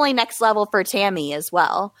was definitely next level for Tammy as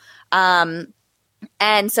well. And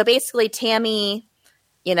so basically Tammy,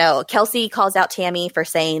 Kelsey calls out Tammy for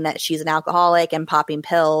saying that she's an alcoholic and popping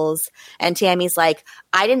pills. And Tammy's like,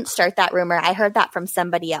 I didn't start that rumor. I heard that from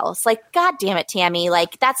somebody else. God damn it, Tammy.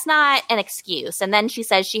 That's not an excuse. And then she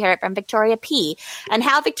says she heard it from Victoria P. And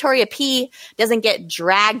how Victoria P doesn't get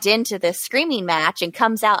dragged into this screaming match and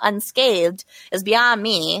comes out unscathed is beyond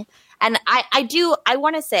me. And I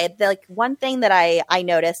want to say that one thing that I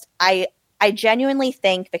noticed, I genuinely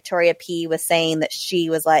think Victoria P was saying that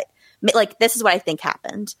she was this is what I think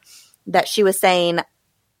happened. That she was saying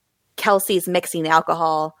Kelsey's mixing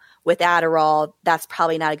alcohol with Adderall. That's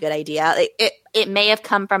probably not a good idea. It may have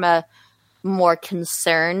come from a more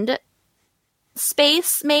concerned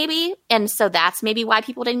space maybe. And so that's maybe why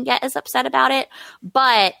people didn't get as upset about it.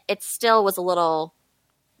 But it still was a little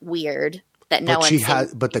weird that no one.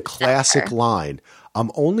 But the classic line, I'm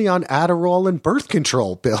only on Adderall and birth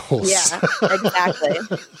control pills. Yeah, exactly.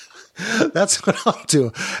 That's what I'll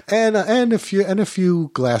do. And a few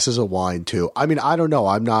glasses of wine too. I mean, I don't know.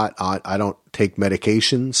 I don't take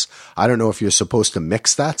medications. I don't know if you're supposed to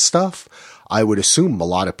mix that stuff. I would assume a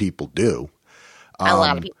lot of people do. A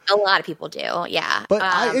lot of people do. Yeah.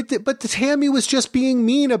 But but Tammy was just being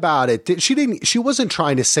mean about it. She wasn't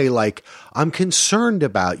trying to say I'm concerned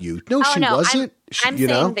about you. No, she wasn't. I'm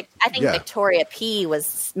saying I think Victoria P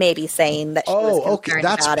was maybe saying that she was concerned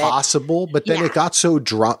that's about possible. But then it got so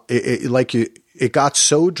it got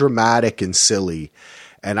so dramatic and silly,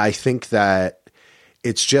 and I think that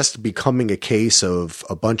it's just becoming a case of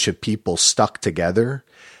a bunch of people stuck together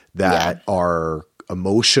that are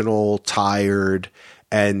emotional, tired,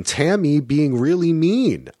 and Tammy being really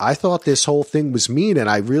mean. I thought this whole thing was mean, and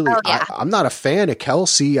I'm not a fan of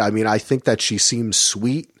Kelsey. I mean, I think that she seems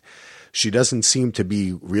sweet. She doesn't seem to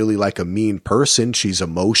be really a mean person. She's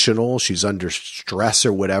emotional. She's under stress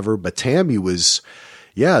or whatever. But Tammy was,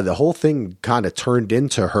 the whole thing kind of turned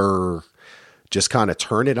into her just kind of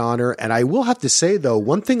turn it on her. And I will have to say, though,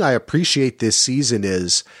 one thing I appreciate this season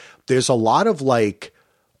is there's a lot of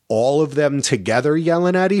all of them together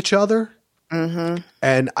yelling at each other. Mm-hmm.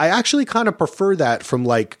 And I actually kind of prefer that from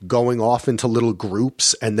going off into little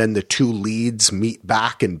groups and then the 2 leads meet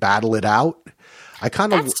back and battle it out.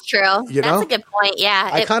 That's true. That's a good point.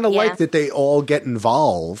 Yeah. I kind of like that they all get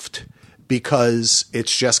involved because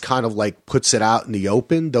it's just kind of puts it out in the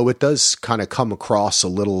open, though it does kind of come across a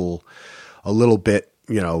little bit,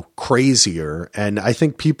 crazier. And I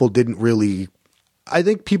think people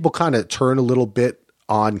kind of turn a little bit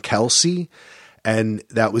on Kelsey, and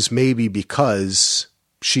that was maybe because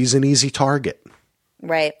she's an easy target.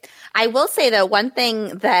 Right. I will say, though, one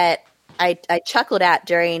thing that I chuckled at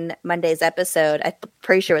during Monday's episode, I'm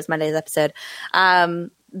pretty sure it was Monday's episode,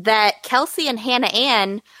 that Kelsey and Hannah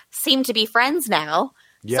Ann seem to be friends now.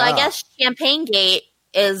 Yeah. So I guess Champagne Gate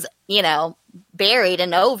is, buried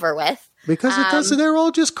and over with. Because it doesn't, they're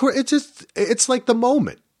all it's like the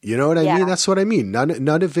moment. You know what I mean? That's what I mean.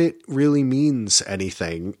 None of it really means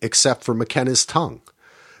anything except for McKenna's tongue.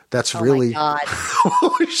 That's really, my God.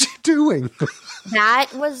 What was she doing?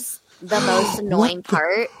 That was the most annoying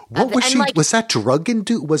part. What was she? Was that drug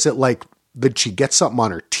induced? Was it did she get something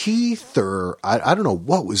on her teeth, or I don't know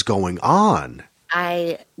what was going on.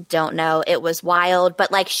 I don't know. It was wild,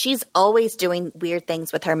 but like she's always doing weird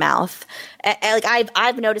things with her mouth. Like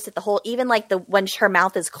I've noticed it even like when her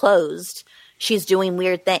mouth is closed, she's doing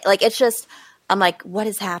weird things. Like it's just, I'm like, what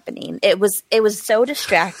is happening? It was so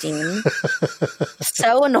distracting,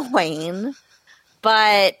 so annoying.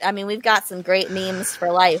 But I mean, we've got some great memes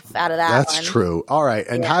for life out of that. That's true. All right,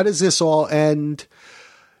 and how does this all end?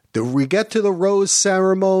 Do we get to the rose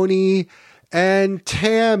ceremony? And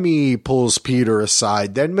Tammy pulls Peter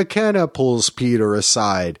aside. Then McKenna pulls Peter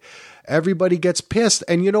aside. Everybody gets pissed.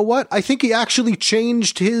 And you know what? I think he actually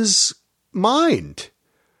changed his mind.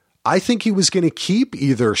 I think he was going to keep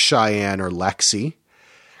either Cheyenne or Lexi.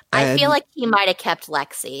 I feel like he might have kept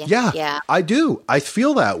Lexi. Yeah, I do. I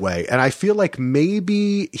feel that way. And I feel like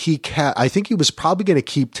maybe I think he was probably going to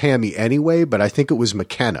keep Tammy anyway, but I think it was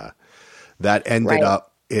McKenna that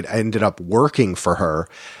ended up working for her.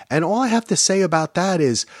 And all I have to say about that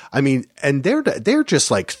is, I mean, and they're just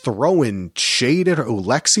like throwing shade at her. Who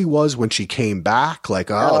Lexi was when she came back. Like,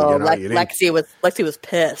 Lexi was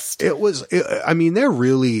pissed. I mean, they're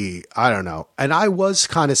really, I don't know. And I was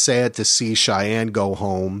kind of sad to see Cheyenne go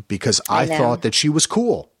home because I thought that she was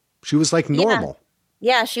cool. She was like normal.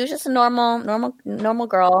 Yeah, she was just a normal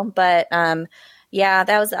girl. But, yeah,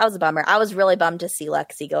 that was a bummer. I was really bummed to see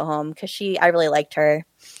Lexi go home because I really liked her.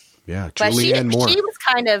 Yeah, but Julianne Moore.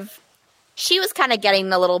 She was kind of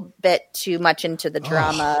getting a little bit too much into the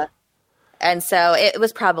drama, and so it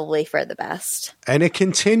was probably for the best. And it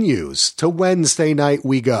continues to Wednesday night.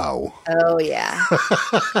 We go. Oh yeah,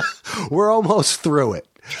 we're almost through it.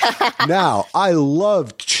 Now, I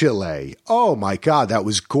loved Chile. Oh my God, that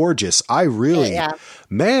was gorgeous. I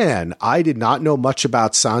did not know much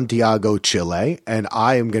about Santiago, Chile. And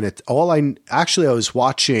I was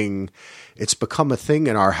watching, it's become a thing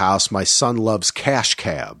in our house. My son loves Cash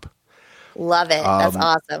Cab. Love it. That's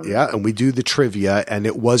awesome. Yeah. And we do the trivia, and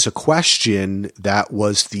it was a question that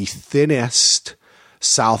was the thinnest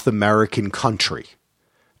South American country.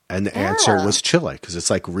 And the answer was Chile, because it's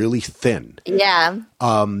like really thin. Yeah.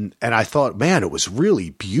 And I thought, man, it was really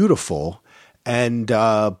beautiful, and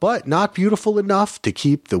but not beautiful enough to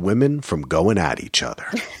keep the women from going at each other.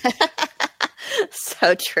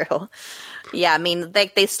 So true. Yeah, I mean,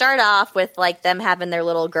 they start off with like them having their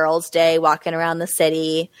little girls' day, walking around the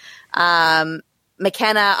city.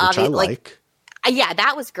 McKenna, obviously, yeah,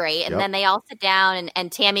 that was great. And then they all sit down,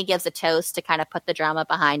 and Tammy gives a toast to kind of put the drama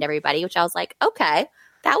behind everybody, which I was like, okay.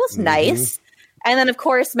 That was nice. And then, of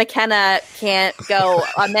course, McKenna can't go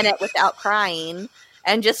a minute without crying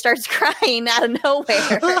and just starts crying out of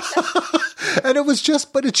nowhere. And it's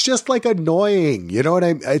just like annoying. You know what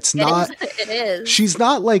I mean? It is. She's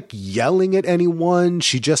not like yelling at anyone.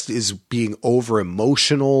 She just is being over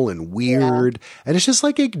emotional and weird. Yeah. And it's just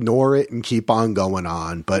like, ignore it and keep on going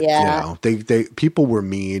on. But, you know, people were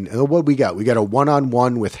mean. And what we got? We got a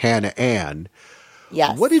one-on-one with Hannah Ann.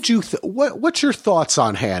 Yes. What did you? What's your thoughts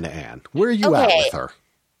on Hannah Ann? Where are you at with her?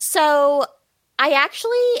 So, I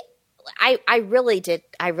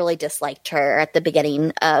really disliked her at the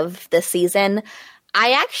beginning of the season.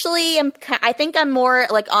 I think I'm more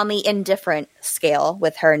like on the indifferent scale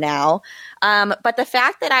with her now. But the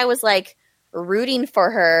fact that I was like rooting for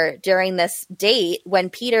her during this date when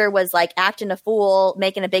Peter was like acting a fool,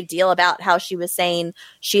 making a big deal about how she was saying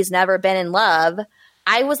she's never been in love.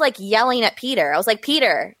 I was like yelling at Peter. I was like,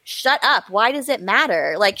 Peter, shut up. Why does it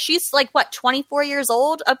matter? Like, she's like, 24 years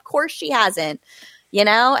old? Of course she hasn't, you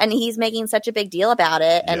know? And he's making such a big deal about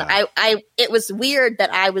it. And it was weird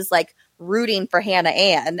that I was like rooting for Hannah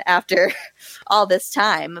Ann after all this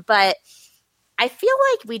time. But I feel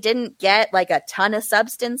like we didn't get like a ton of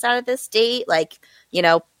substance out of this date. Like, you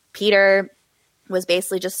know, Peter was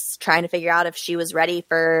basically just trying to figure out if she was ready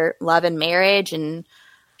for love and marriage, and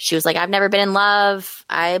she was like, I've never been in love.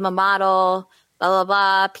 I'm a model, blah, blah,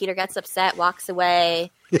 blah. Peter gets upset, walks away.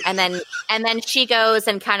 And then she goes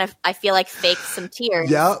and kind of, I feel like, fakes some tears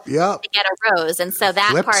to get a rose. And so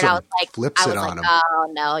that part, I was like,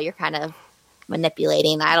 oh no, you're kind of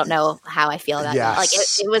manipulating. I don't know how I feel about that. Like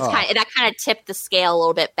it was that kind of tipped the scale a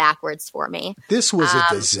little bit backwards for me. This was a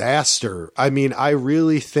disaster. I mean, I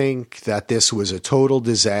really think that this was a total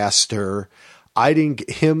disaster. I didn't,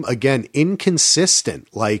 him again, inconsistent.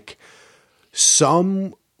 Like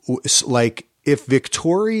if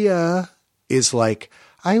Victoria is like,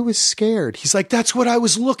 I was scared. He's like, that's what I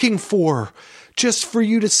was looking for, just for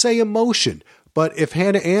you to say emotion. But if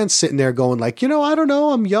Hannah Ann's sitting there going like, you know, I don't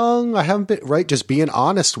know, I'm young, I haven't been, right, just being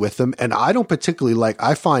honest with them. And I don't particularly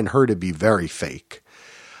I find her to be very fake.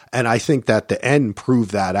 And I think that the end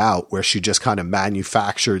proved that out, where she just kind of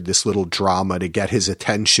manufactured this little drama to get his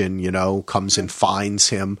attention, you know, comes and finds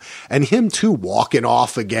him, and him too walking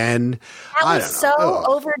off again. That was so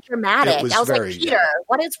over dramatic. I was like, Peter,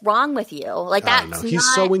 what is wrong with you? Like that's he's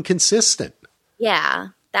so inconsistent. Yeah.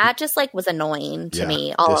 That just like was annoying to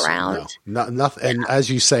me all around. No, nothing. And as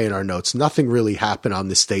you say in our notes, nothing really happened on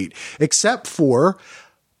this date except for,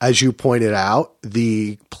 as you pointed out,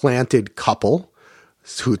 the planted couple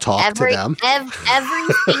who talked to them.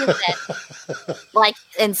 Every season, like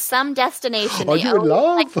in some destination,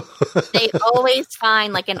 they always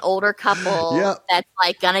find like an older couple that's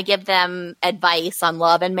like gonna give them advice on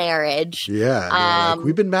love and marriage. Yeah, like,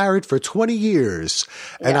 we've been married for 20 years,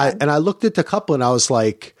 and I looked at the couple and I was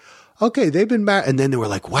like, okay, they've been married, and then they were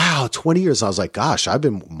like, wow, 20 years. I was like, gosh, I've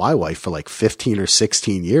been with my wife for like 15 or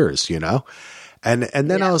 16 years, you know, and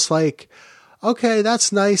then I was like, okay,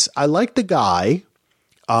 that's nice. I like the guy.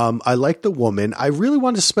 I like the woman. I really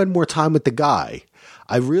wanted to spend more time with the guy.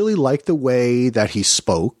 I really liked the way that he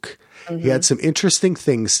spoke. Mm-hmm. He had some interesting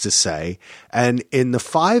things to say. And in the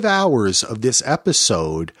 5 hours of this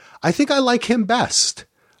episode, I think I like him best.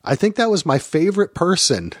 I think that was my favorite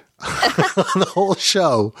person on the whole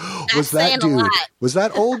show. Was that dude? Was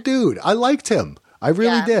that old dude? I liked him. I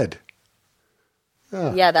really did.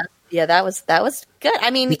 That was good.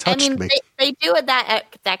 I mean, they do it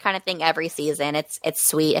that kind of thing every season. It's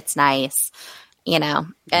sweet. It's nice, you know.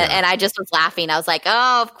 And I just was laughing. I was like,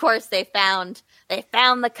 oh, of course they found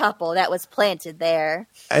the couple that was planted there.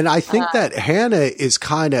 And I think that Hannah is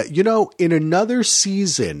kind of, you know, in another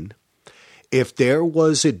season, if there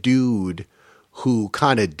was a dude who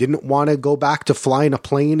kind of didn't want to go back to flying a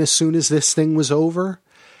plane as soon as this thing was over,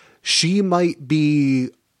 she might be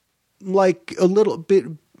like a little bit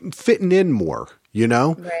fitting in more, you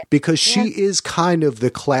know, because she is kind of the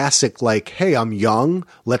classic, like, hey, I'm young.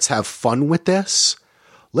 Let's have fun with this.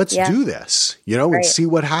 Let's do this, you know, and see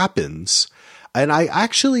what happens. And I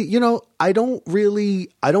actually, you know, I don't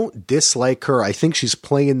dislike her. I think she's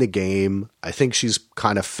playing the game. I think she's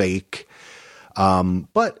kind of fake.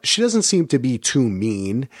 But she doesn't seem to be too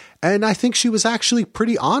mean. And I think she was actually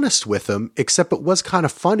pretty honest with him, except it was kind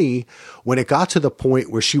of funny when it got to the point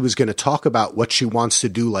where she was going to talk about what she wants to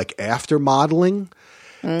do, like after modeling.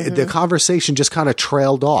 Mm-hmm. The conversation just kind of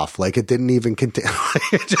trailed off. Like it didn't even continue.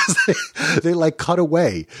 They like cut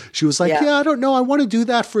away. She was like, yeah, I don't know. I want to do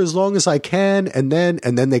that for as long as I can. And then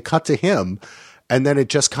they cut to him, and then it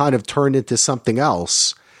just kind of turned into something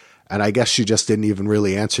else. And I guess she just didn't even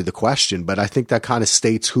really answer the question, but I think that kind of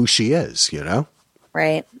states who she is, you know?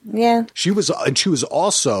 Right. Yeah. She was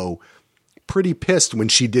also pretty pissed when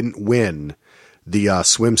she didn't win the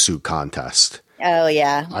swimsuit contest. Oh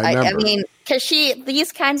yeah. I mean, cause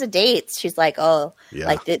these kinds of dates, she's like, oh,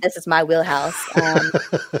 like this is my wheelhouse.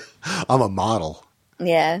 I'm a model.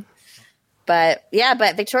 Yeah. But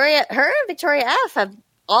Victoria F have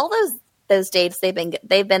all those dates. They've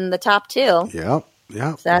been the top two. Yeah.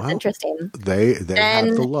 Yeah, so that's interesting. They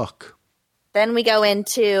have the look. Then we go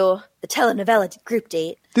into the telenovela group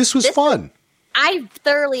date. This was fun. I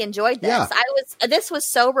thoroughly enjoyed this. Yeah. This was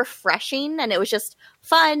so refreshing, and it was just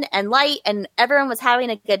fun and light, and everyone was having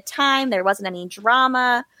a good time. There wasn't any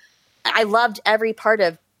drama. I loved every part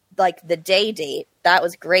of like the day date. That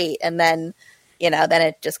was great. And then, you know, then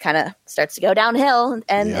it just kind of starts to go downhill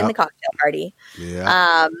and in the cocktail party.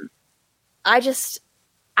 Yeah.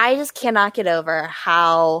 I just cannot get over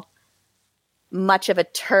how much of a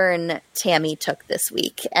turn Tammy took this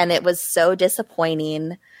week. And it was so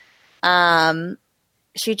disappointing.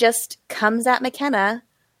 She just comes at McKenna,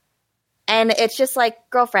 and it's just like,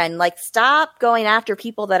 girlfriend, like, stop going after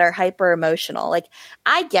people that are hyper emotional. Like,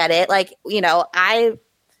 I get it. Like, you know, I've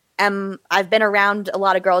been around a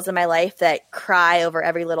lot of girls in my life that cry over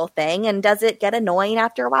every little thing. And does it get annoying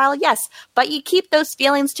after a while? Yes. But you keep those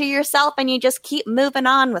feelings to yourself and you just keep moving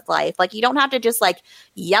on with life. Like, you don't have to just like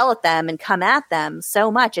yell at them and come at them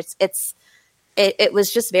so much. It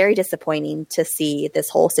was just very disappointing to see this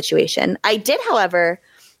whole situation. I did, however,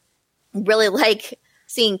 really like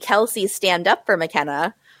seeing Kelsey stand up for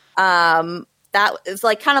McKenna. That is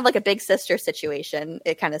like kind of like a big sister situation.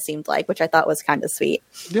 It kind of seemed like, which I thought was kind of sweet.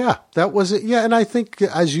 Yeah, that was it. Yeah. And I think,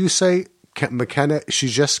 as you say, McKenna,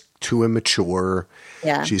 she's just too immature.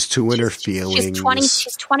 Yeah. She's too in her feelings.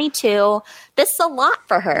 She's 22. This is a lot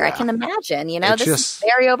for her. Yeah. I can imagine, you know, this is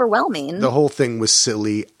very overwhelming. The whole thing was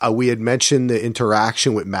silly. We had mentioned the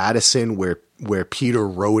interaction with Madison where Peter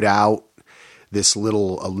wrote out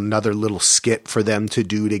another little skit for them to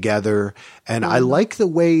do together. And I like the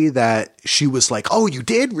way that she was like, oh, you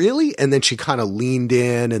did? Really? And then she kind of leaned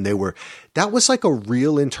in, and that was like a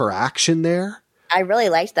real interaction there. I really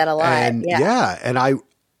liked that a lot. And and I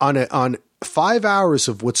on 5 hours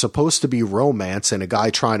of what's supposed to be romance and a guy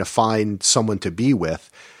trying to find someone to be with,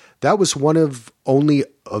 that was one of only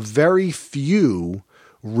a very few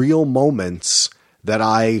real moments that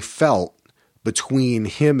I felt between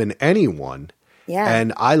him and anyone. Yeah.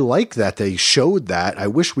 And I like that they showed that. I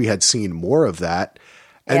wish we had seen more of that.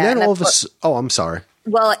 And then all of a sudden, I'm sorry.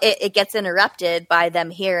 Well, it gets interrupted by them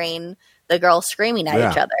hearing the girls screaming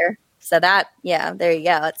at each other. So that, there you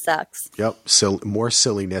go. It sucks. Yep. So more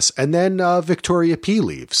silliness. And then Victoria P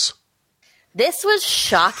leaves. This was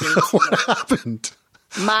shocking to me. What happened?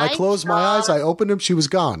 I closed my eyes. I opened them. She was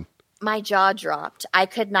gone. My jaw dropped. I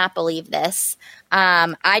could not believe this.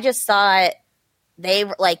 I just thought they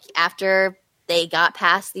were like, after they got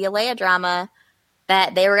past the Alea drama,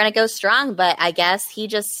 that they were going to go strong. But I guess he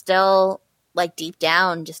just still, like, deep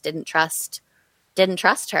down just didn't trust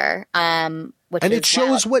her. And it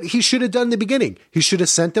shows what he should have done in the beginning. He should have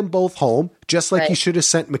sent them both home, just like he should have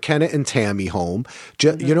sent McKenna and Tammy home.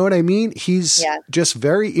 You know what I mean? He's just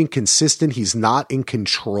very inconsistent. He's not in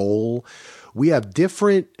control. We have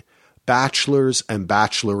different bachelors and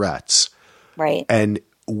bachelorettes. Right. And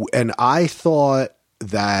I thought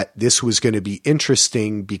that this was going to be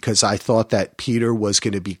interesting because I thought that Peter was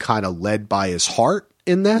going to be kind of led by his heart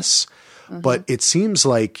in this. But it seems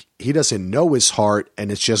like he doesn't know his heart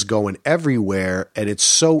and it's just going everywhere and it's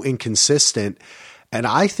so inconsistent. And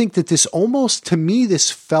I think that this almost, to me, this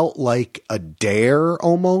felt like a dare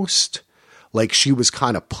almost, like she was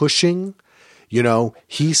kind of pushing. You know,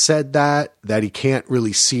 he said that he can't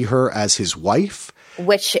really see her as his wife.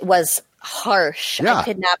 Which was harsh. Yeah. I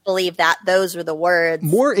could not believe that those were the words.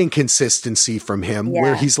 More inconsistency from him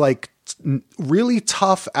where he's like really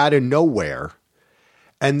tough out of nowhere.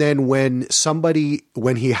 And then when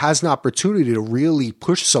he has an opportunity to really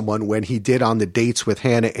push someone, when he did on the dates with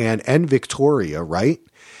Hannah Ann and Victoria, right?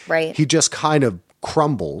 Right. He just kind of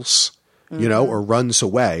crumbles, you know, or runs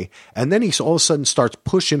away. And then he all of a sudden starts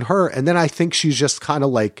pushing her. And then I think she's just kind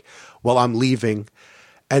of like, well, I'm leaving.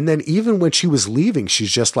 And then even when she was leaving,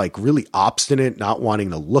 she's just like really obstinate, not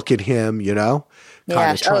wanting to look at him, you know,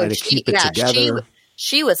 kind of trying to keep it together.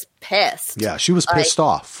 She was pissed. Yeah, she was pissed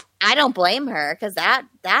off. I don't blame her because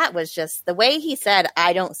that was just the way he said,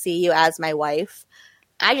 I don't see you as my wife.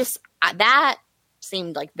 That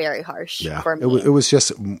seemed like very harsh for me. It was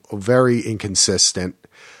just very inconsistent.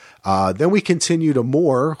 Then we continue to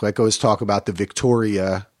more, like I was talking about the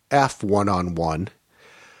Victoria F one-on-one.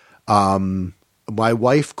 My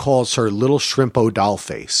wife calls her little shrimpo doll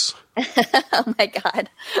face. Oh my God.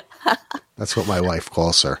 That's what my wife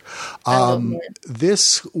calls her.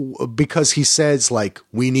 This, because he says like,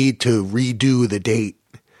 we need to redo the date.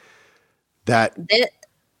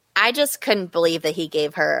 I just couldn't believe that he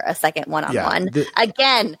gave her a second one-on-one.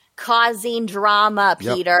 Again, causing drama,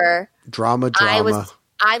 Peter. Drama.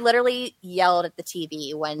 I literally yelled at the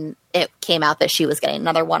TV when it came out that she was getting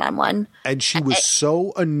another one-on-one. And she was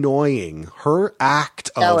so annoying. Her act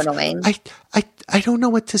of, annoying. I don't know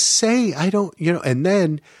what to say. I don't, you know, and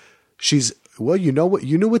then she's, well, you know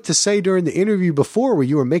what to say during the interview before where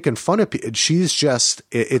you were making fun of people. She's just,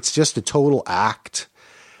 it's just a total act.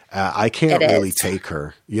 I can't really take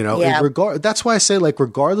her, you know, that's why I say like,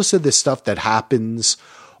 regardless of the stuff that happens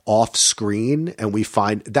off screen and we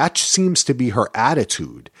find that seems to be her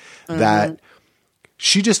attitude that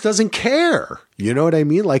she just doesn't care. You know what I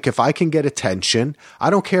mean? Like if I can get attention, I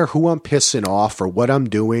don't care who I'm pissing off or what I'm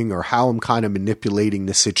doing or how I'm kind of manipulating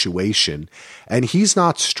the situation. And he's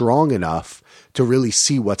not strong enough to really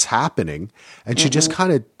see what's happening. And she just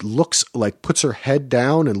kind of looks like puts her head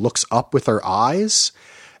down and looks up with her eyes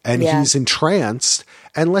and he's entranced.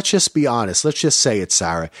 And let's just be honest. Let's just say it,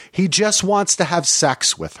 Sarah. He just wants to have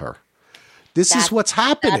sex with her. This is what's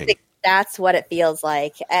happening. That's what it feels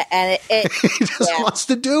like. And it he just wants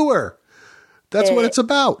to do her. That's what it's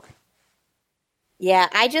about. Yeah,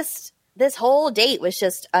 this whole date was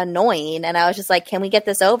just annoying. And I was just like, can we get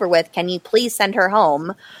this over with? Can you please send her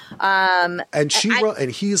home? And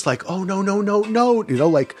he's like, oh, no. You know,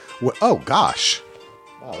 like, oh, gosh.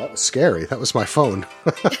 Wow, that was scary. That was my phone.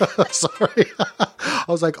 Sorry. I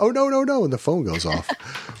was like, oh, no. And the phone goes off.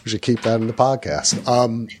 We should keep that in the podcast.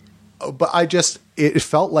 But it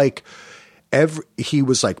felt like he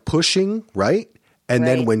was like pushing, right? And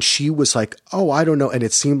then when she was like, oh, I don't know. And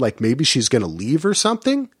it seemed like maybe she's going to leave or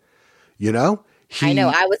something, you know? I know.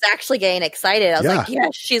 I was actually getting excited. I was like,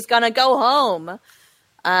 yes, she's going to go home.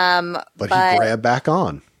 But he grabbed back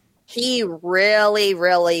on. He really,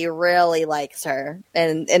 really, really likes her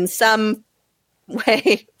in some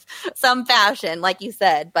way, some fashion, like you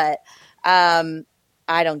said. But I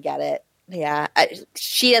don't get it. Yeah,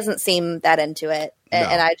 she doesn't seem that into it, No.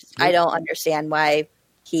 and I don't understand why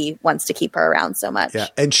he wants to keep her around so much. Yeah,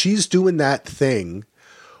 and she's doing that thing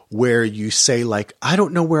where you say, like, I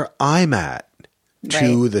don't know where I'm at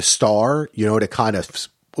to the star, you know, to kind of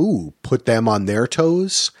put them on their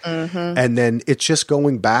toes. Mm-hmm. And then it's just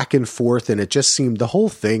going back and forth, and it just seemed, the whole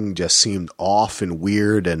thing just seemed off and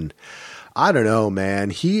weird. And I don't know, man,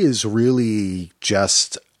 he is really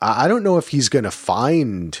just, I don't know if he's going to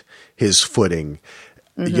find his footing.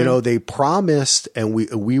 Mm-hmm. You know, they promised, and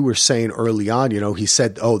we were saying early on, you know, he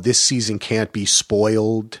said, oh, this season can't be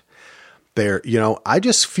spoiled. There, you know, I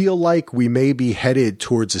just feel like we may be headed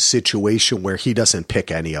towards a situation where he doesn't pick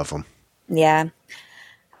any of them. Yeah.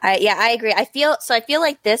 I agree. I feel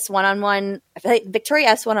like this one-on-one, I feel like Victoria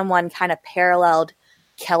F's one-on-one kind of paralleled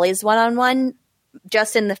Kelly's one-on-one,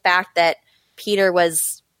 just in the fact that Peter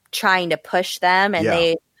was trying to push them,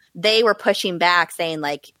 and they were pushing back, saying,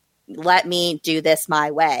 like, let me do this my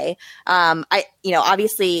way.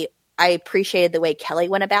 Obviously I appreciated the way Kelly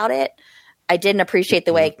went about it. I didn't appreciate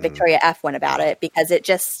the way Victoria F went about it, because it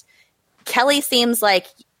just, Kelly seems like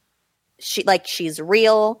she's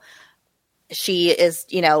real. She is,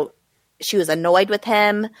 you know, she was annoyed with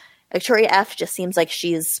him. Victoria F just seems like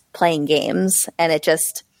she's playing games, and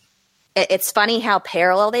it's funny how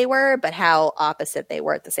parallel they were, but how opposite they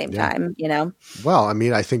were at the same time, you know? Well, I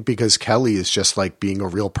mean, I think because Kelly is just like being a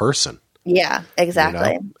real person. Yeah,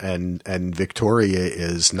 exactly. You know? And Victoria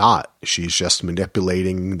is not. She's just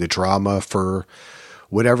manipulating the drama for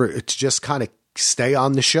whatever. It's just kind of stay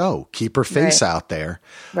on the show, keep her face out there.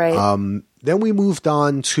 Right. Then we moved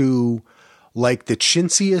on to like the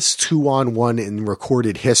chintziest 2-on-1 in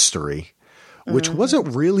recorded history, which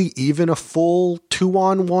wasn't really even a full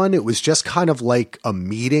 2-on-1. It was just kind of like a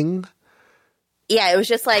meeting. Yeah, it was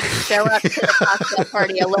just like show up to the cocktail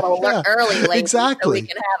party a little early, late, exactly, so we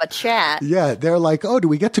can have a chat. Yeah, they're like, oh, do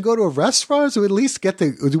we get to go to a restaurant? Do we at least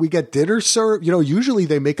do we get dinner served? You know, usually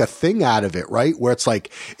they make a thing out of it, right? Where it's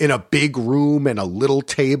like in a big room and a little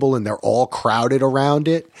table, and they're all crowded around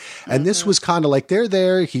it. And this was kind of like they're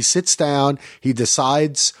there. He sits down. He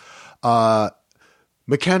decides,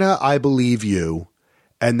 McKenna, I believe you.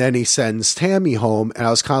 And then he sends Tammy home. And I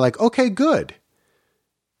was kind of like, okay, good.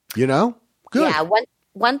 You know? Good. Yeah,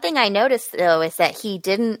 one thing I noticed, though, is that he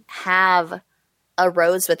didn't have a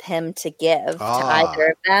rose with him to give to either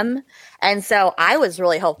of them. And so I was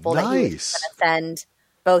really hopeful that he was going to send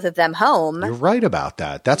both of them home. You're right about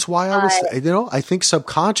that. That's why I was, you know, I think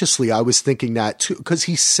subconsciously I was thinking that too. Because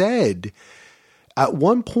he said at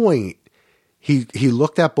one point, he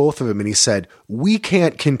looked at both of them and he said, we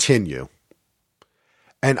can't continue.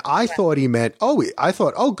 And I thought he meant, oh,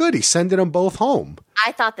 good, he's sending them both home.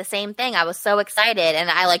 I thought the same thing. I was so excited,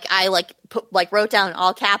 and I wrote down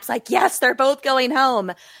all caps, like, yes, they're both going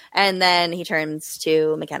home. And then he turns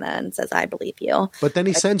to McKenna and says, I believe you. But then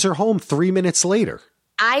he sends her home 3 minutes later.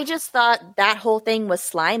 I just thought that whole thing was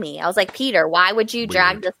slimy. I was like, Peter, why would you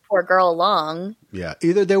drag this poor girl along? Yeah,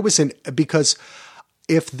 either there was because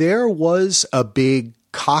if there was a big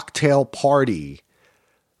cocktail party,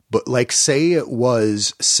 but like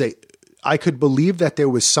I could believe that there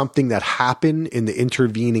was something that happened in the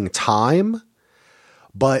intervening time,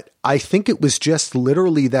 but I think it was just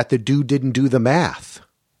literally that the dude didn't do the math.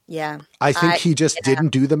 Yeah. I think he just didn't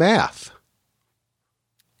do the math.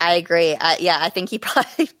 I agree. I think he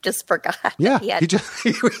probably just forgot. Yeah.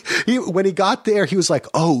 He when he got there, he was like,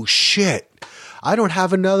 oh shit. I don't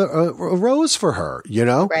have another a rose for her, you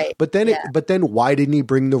know? Right. But then, why didn't he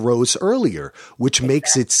bring the rose earlier? Which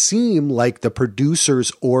makes it seem like the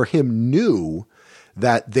producers or him knew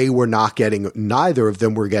that they were neither of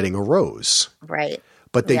them were getting a rose. Right.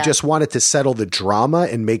 But they just wanted to settle the drama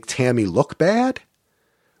and make Tammy look bad,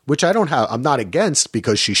 which I'm not against,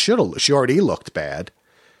 because she already looked bad.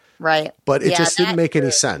 Right. But it just didn't make any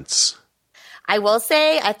sense. I will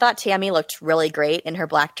say I thought Tammy looked really great in her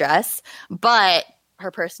black dress, but her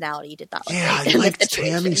personality did not look great. I liked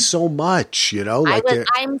Tammy so much, you know? Like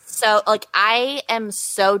I am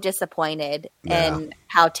so disappointed in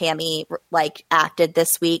how Tammy acted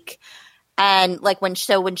this week. And when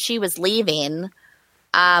she was leaving,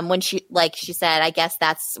 when she said, I guess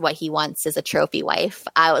that's what he wants is a trophy wife.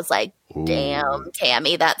 I was like, damn,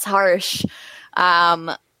 Tammy, that's harsh.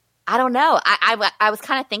 I don't know. I was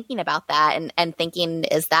kind of thinking about that and thinking,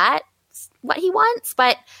 is that what he wants?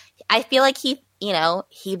 But I feel like he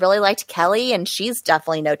really liked Kelly, and she's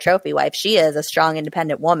definitely no trophy wife. She is a strong,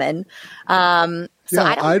 independent woman. So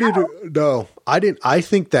I don't know. No, I didn't. I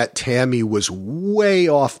think that Tammy was way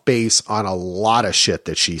off base on a lot of shit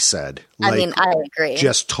that she said. I mean, I agree.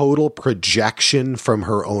 Just total projection from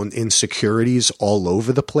her own insecurities all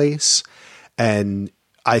over the place. And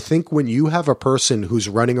I think when you have a person who's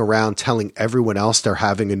running around telling everyone else they're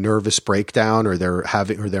having a nervous breakdown or they're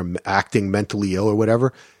acting mentally ill or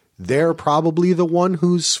whatever, they're probably the one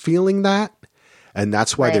who's feeling that. And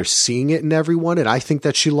that's why they're seeing it in everyone. And I think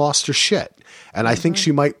that she lost her shit. And I think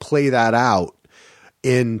she might play that out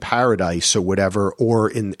in Paradise or whatever, or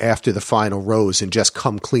in after the final rose, and just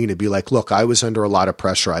come clean and be like, look, I was under a lot of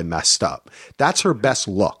pressure. I messed up. That's her best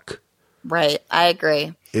look. Right. I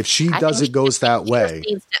agree. If she goes that way.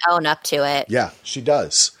 She needs to own up to it. Yeah, she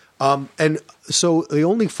does. And so the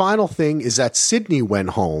only final thing is that Sydney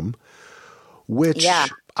went home, which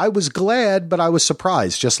I was glad, but I was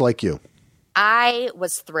surprised, just like you. I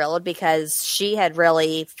was thrilled because she had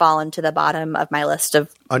really fallen to the bottom of my list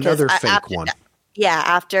of another fake one. Yeah,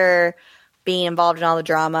 after being involved in all the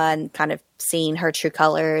drama and kind of seeing her true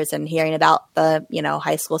colors and hearing about the,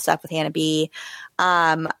 high school stuff with Hannah B.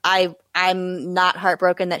 I'm not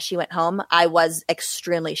heartbroken that she went home. I was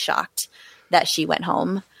extremely shocked that she went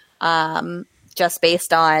home. Just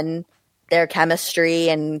based on their chemistry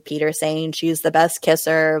and Peter saying she's the best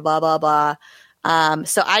kisser, blah, blah, blah.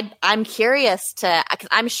 So I'm curious because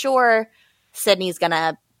I'm sure Sydney's going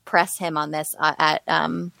to press him on this at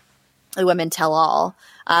the Women Tell All.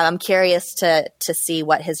 I'm curious to see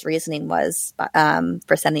what his reasoning was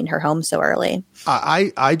for sending her home so early.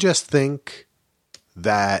 I just think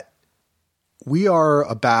that we are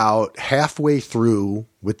about halfway through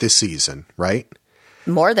with this season, right?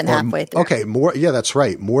 More than halfway through. Okay, more. Yeah, that's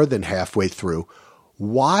right. More than halfway through.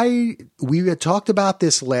 Why? We had talked about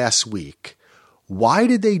this last week. Why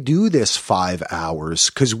did they do this 5 hours?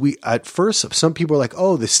 Because at first some people were like,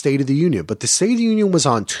 "Oh, the State of the Union," but the State of the Union was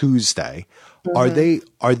on Tuesday. Mm-hmm.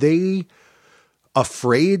 Are they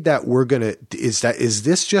afraid that we're gonna? Is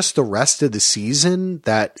this just the rest of the season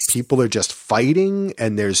that people are just fighting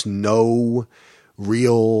and there's no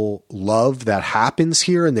real love that happens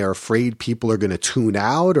here, and they're afraid people are going to tune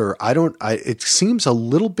out? Or it seems a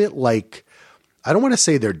little bit like, I don't want to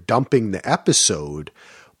say they're dumping the episode,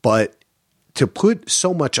 but to put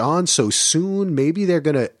so much on so soon, maybe they're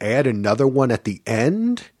going to add another one at the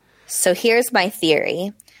end. So here's my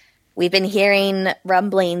theory. We've been hearing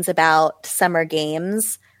rumblings about Summer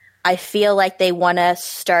Games. I feel like they want to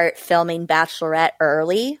start filming Bachelorette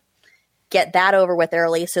early, get that over with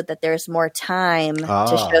early so that there's more time to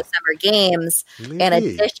show Summer Games in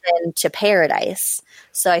addition to Paradise.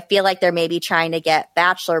 So I feel like they're maybe trying to get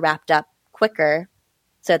Bachelor wrapped up quicker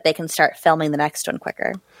so that they can start filming the next one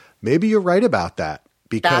quicker. Maybe you're right about that,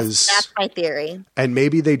 because that's my theory. And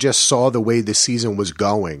maybe they just saw the way the season was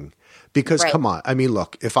going, because come on. I mean,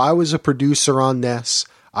 look, if I was a producer on this,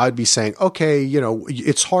 I'd be saying, okay,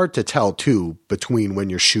 it's hard to tell too between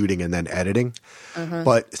when you're shooting and then editing,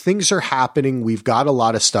 but things are happening. We've got a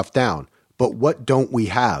lot of stuff down, but what don't we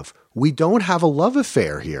have? We don't have a love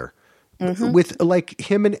affair here with like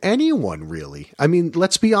him and anyone really. I mean,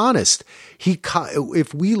 let's be honest.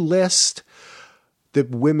 If we list the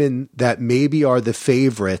women that maybe are the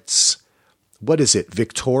favorites, what is it?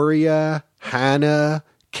 Victoria, Hannah,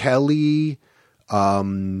 Kelly,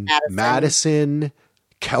 Madison,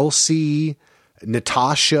 Kelsey,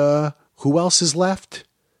 Natasha. Who else is left?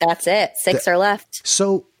 That's it. 6 are left.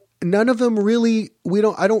 So none of them really,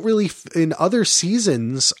 I don't really, in other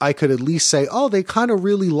seasons, I could at least say, oh, they kind of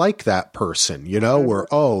really like that person,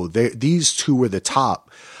 or, these two were the top.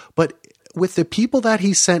 But with the people that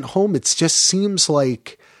he sent home, it just seems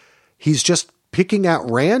like he's just picking at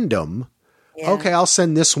random. Yeah. Okay, I'll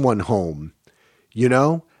send this one home,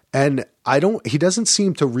 and he doesn't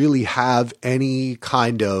seem to really have any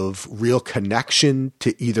kind of real connection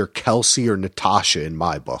to either Kelsey or Natasha in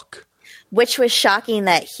my book. Which was shocking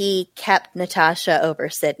that he kept Natasha over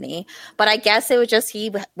Sydney. But I guess it was just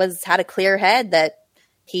he had a clear head that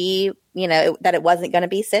that it wasn't going to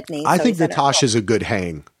be Sydney. I think Natasha's a good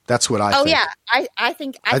hang. That's what I think. Oh, yeah. I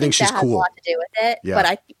think she's that has cool. a lot to do with it. Yeah.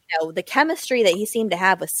 But the chemistry that he seemed to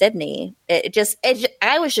have with Sydney,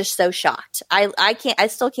 I was just so shocked. I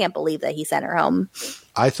still can't believe that he sent her home.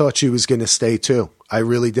 I thought she was going to stay too. I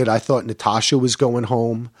really did. I thought Natasha was going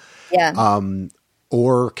home. Yeah.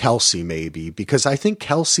 Or Kelsey maybe, because I think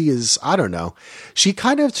Kelsey is, I don't know. She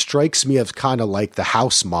kind of strikes me as kind of like the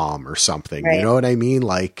house mom or something. Right. You know what I mean?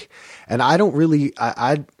 Like, and I don't really,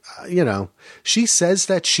 she says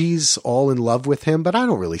that she's all in love with him, but I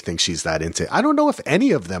don't really think she's that into. I don't know if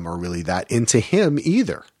any of them are really that into him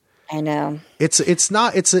either. I know. It's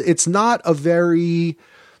not a very.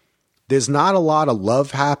 There's not a lot of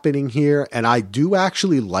love happening here, and I do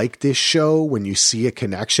actually like this show when you see a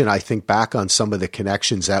connection. I think back on some of the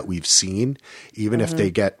connections that we've seen, even if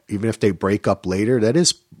they break up later, that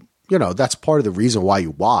is, that's part of the reason why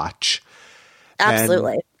you watch.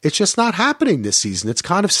 Absolutely. And it's just not happening this season. It's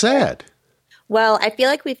kind of sad. Well, I feel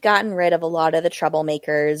like we've gotten rid of a lot of the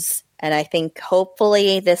troublemakers, and I think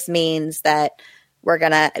hopefully this means that we're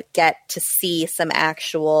going to get to see some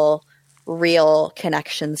actual real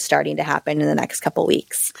connections starting to happen in the next couple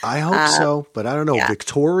weeks. I hope so, but I don't know. Yeah.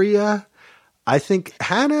 Victoria, I think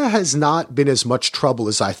Hannah has not been as much trouble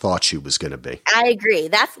as I thought she was going to be. I agree.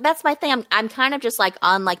 That's my thing. I'm kind of just like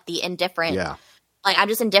on like the indifferent. Yeah. Like I'm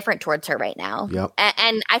just indifferent towards her right now. Yep.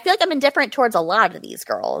 And I feel like I'm indifferent towards a lot of these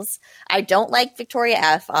girls. I don't like Victoria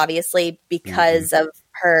F, obviously, because of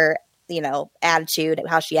her, attitude,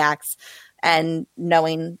 how she acts, and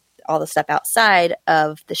knowing all the stuff outside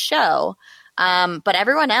of the show. But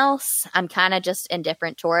everyone else, I'm kind of just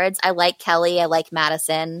indifferent towards. I like Kelly. I like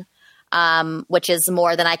Madison, which is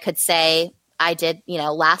more than I could say I did,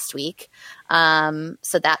 last week.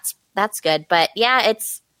 So that's good. But yeah,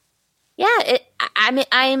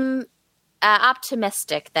 I'm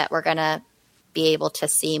optimistic that we're going to be able to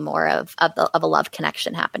see more of a love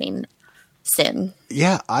connection happening soon.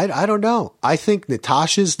 Yeah. I don't know. I think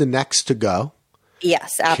Natasha's the next to go.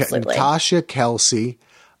 Yes, absolutely. Natasha, Kelsey.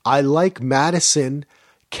 I like Madison.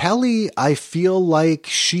 Kelly, I feel like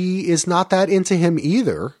she is not that into him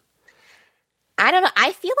either. I don't know.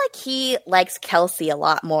 I feel like he likes Kelsey a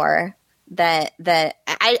lot more than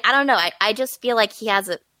I don't know. I just feel like he has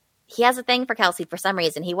a thing for Kelsey for some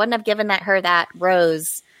reason. He wouldn't have given her that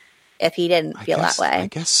rose if he didn't feel that way. I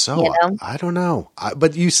guess so. I don't know.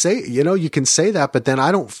 But you say, you can say that, but then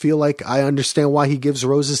I don't feel like I understand why he gives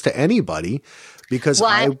roses to anybody. Because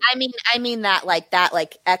I mean that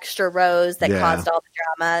extra rose that caused all the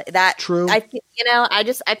drama. That true. I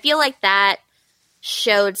feel like that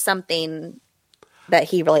showed something that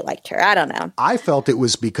he really liked her. I don't know. I felt it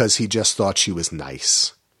was because he just thought she was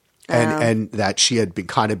nice, and that she had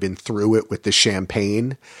been through it with the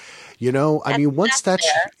champagne. Once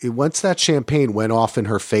that champagne went off in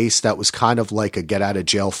her face, that was kind of like a get out of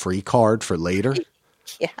jail free card for later.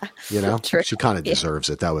 Yeah. True. She kind of deserves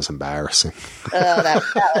it. That was embarrassing. That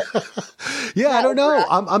I don't know.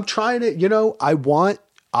 I'm trying to,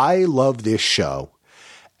 I love this show.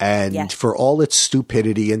 And for all its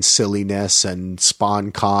stupidity and silliness and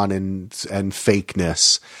SpawnCon and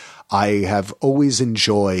fakeness, I have always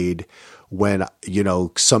enjoyed when,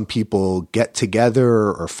 some people get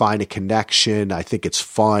together or find a connection. I think it's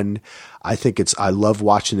fun. I love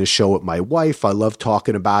watching the show with my wife. I love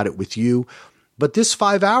talking about it with you. But this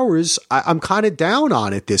 5 hours, I'm kind of down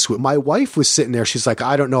on it this week. My wife was sitting there. She's like,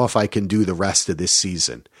 I don't know if I can do the rest of this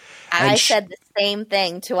season. I said the same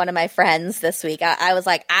thing to one of my friends this week. I was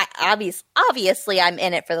like, obviously I'm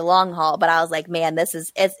in it for the long haul, but I was like, man, it's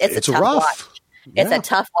a tough rough watch. It's a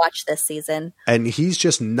tough watch this season. And he's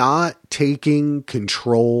just not taking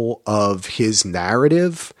control of his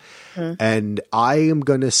narrative. Mm-hmm. And I am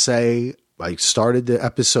going to say, I started the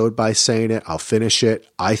episode by saying it. I'll finish it.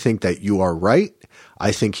 I think that you are right.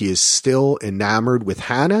 I think he is still enamored with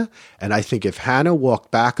Hannah. And I think if Hannah walked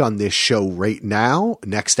back on this show right now,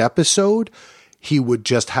 next episode, he would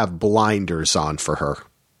just have blinders on for her.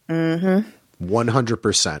 Mm-hmm.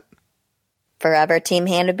 100%. Forever Team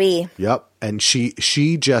Hannah B. Yep. And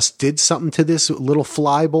she just did something to this little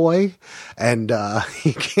fly boy, and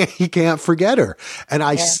he can't forget her. And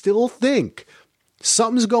I still think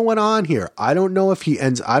something's going on here. I don't know if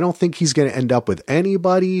I don't think he's going to end up with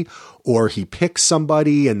anybody, or he picks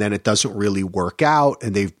somebody and then it doesn't really work out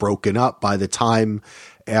and they've broken up by the time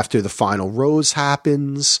after the final rose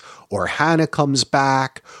happens, or Hannah comes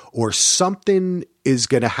back, or something is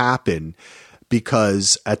going to happen,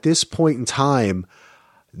 because at this point in time,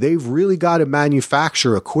 they've really got to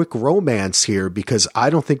manufacture a quick romance here, because I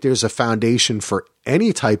don't think there's a foundation for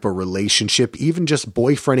any type of relationship, even just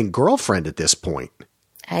boyfriend and girlfriend at this point.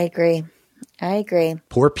 I agree.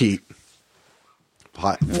 Poor Pete.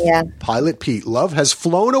 Pilot Pete. Love has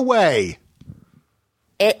flown away.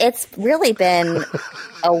 It's really been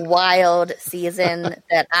a wild season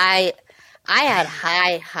that I had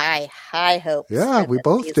high hopes. Yeah, we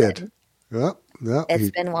both did. Yeah. It's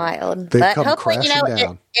been wild, but hopefully,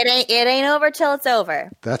 down. It ain't over till it's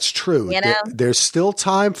over. That's true. There's still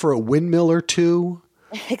time for a windmill or two.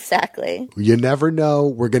 Exactly. You never know.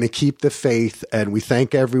 We're going to keep the faith, and we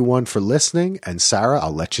thank everyone for listening. And Sarah,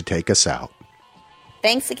 I'll let you take us out.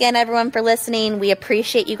 Thanks again, everyone, for listening. We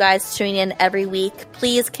appreciate you guys tuning in every week.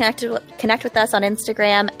 Please connect with us on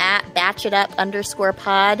Instagram at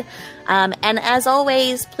batchitup_pod. And as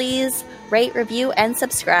always, please rate, review, and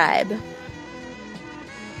subscribe.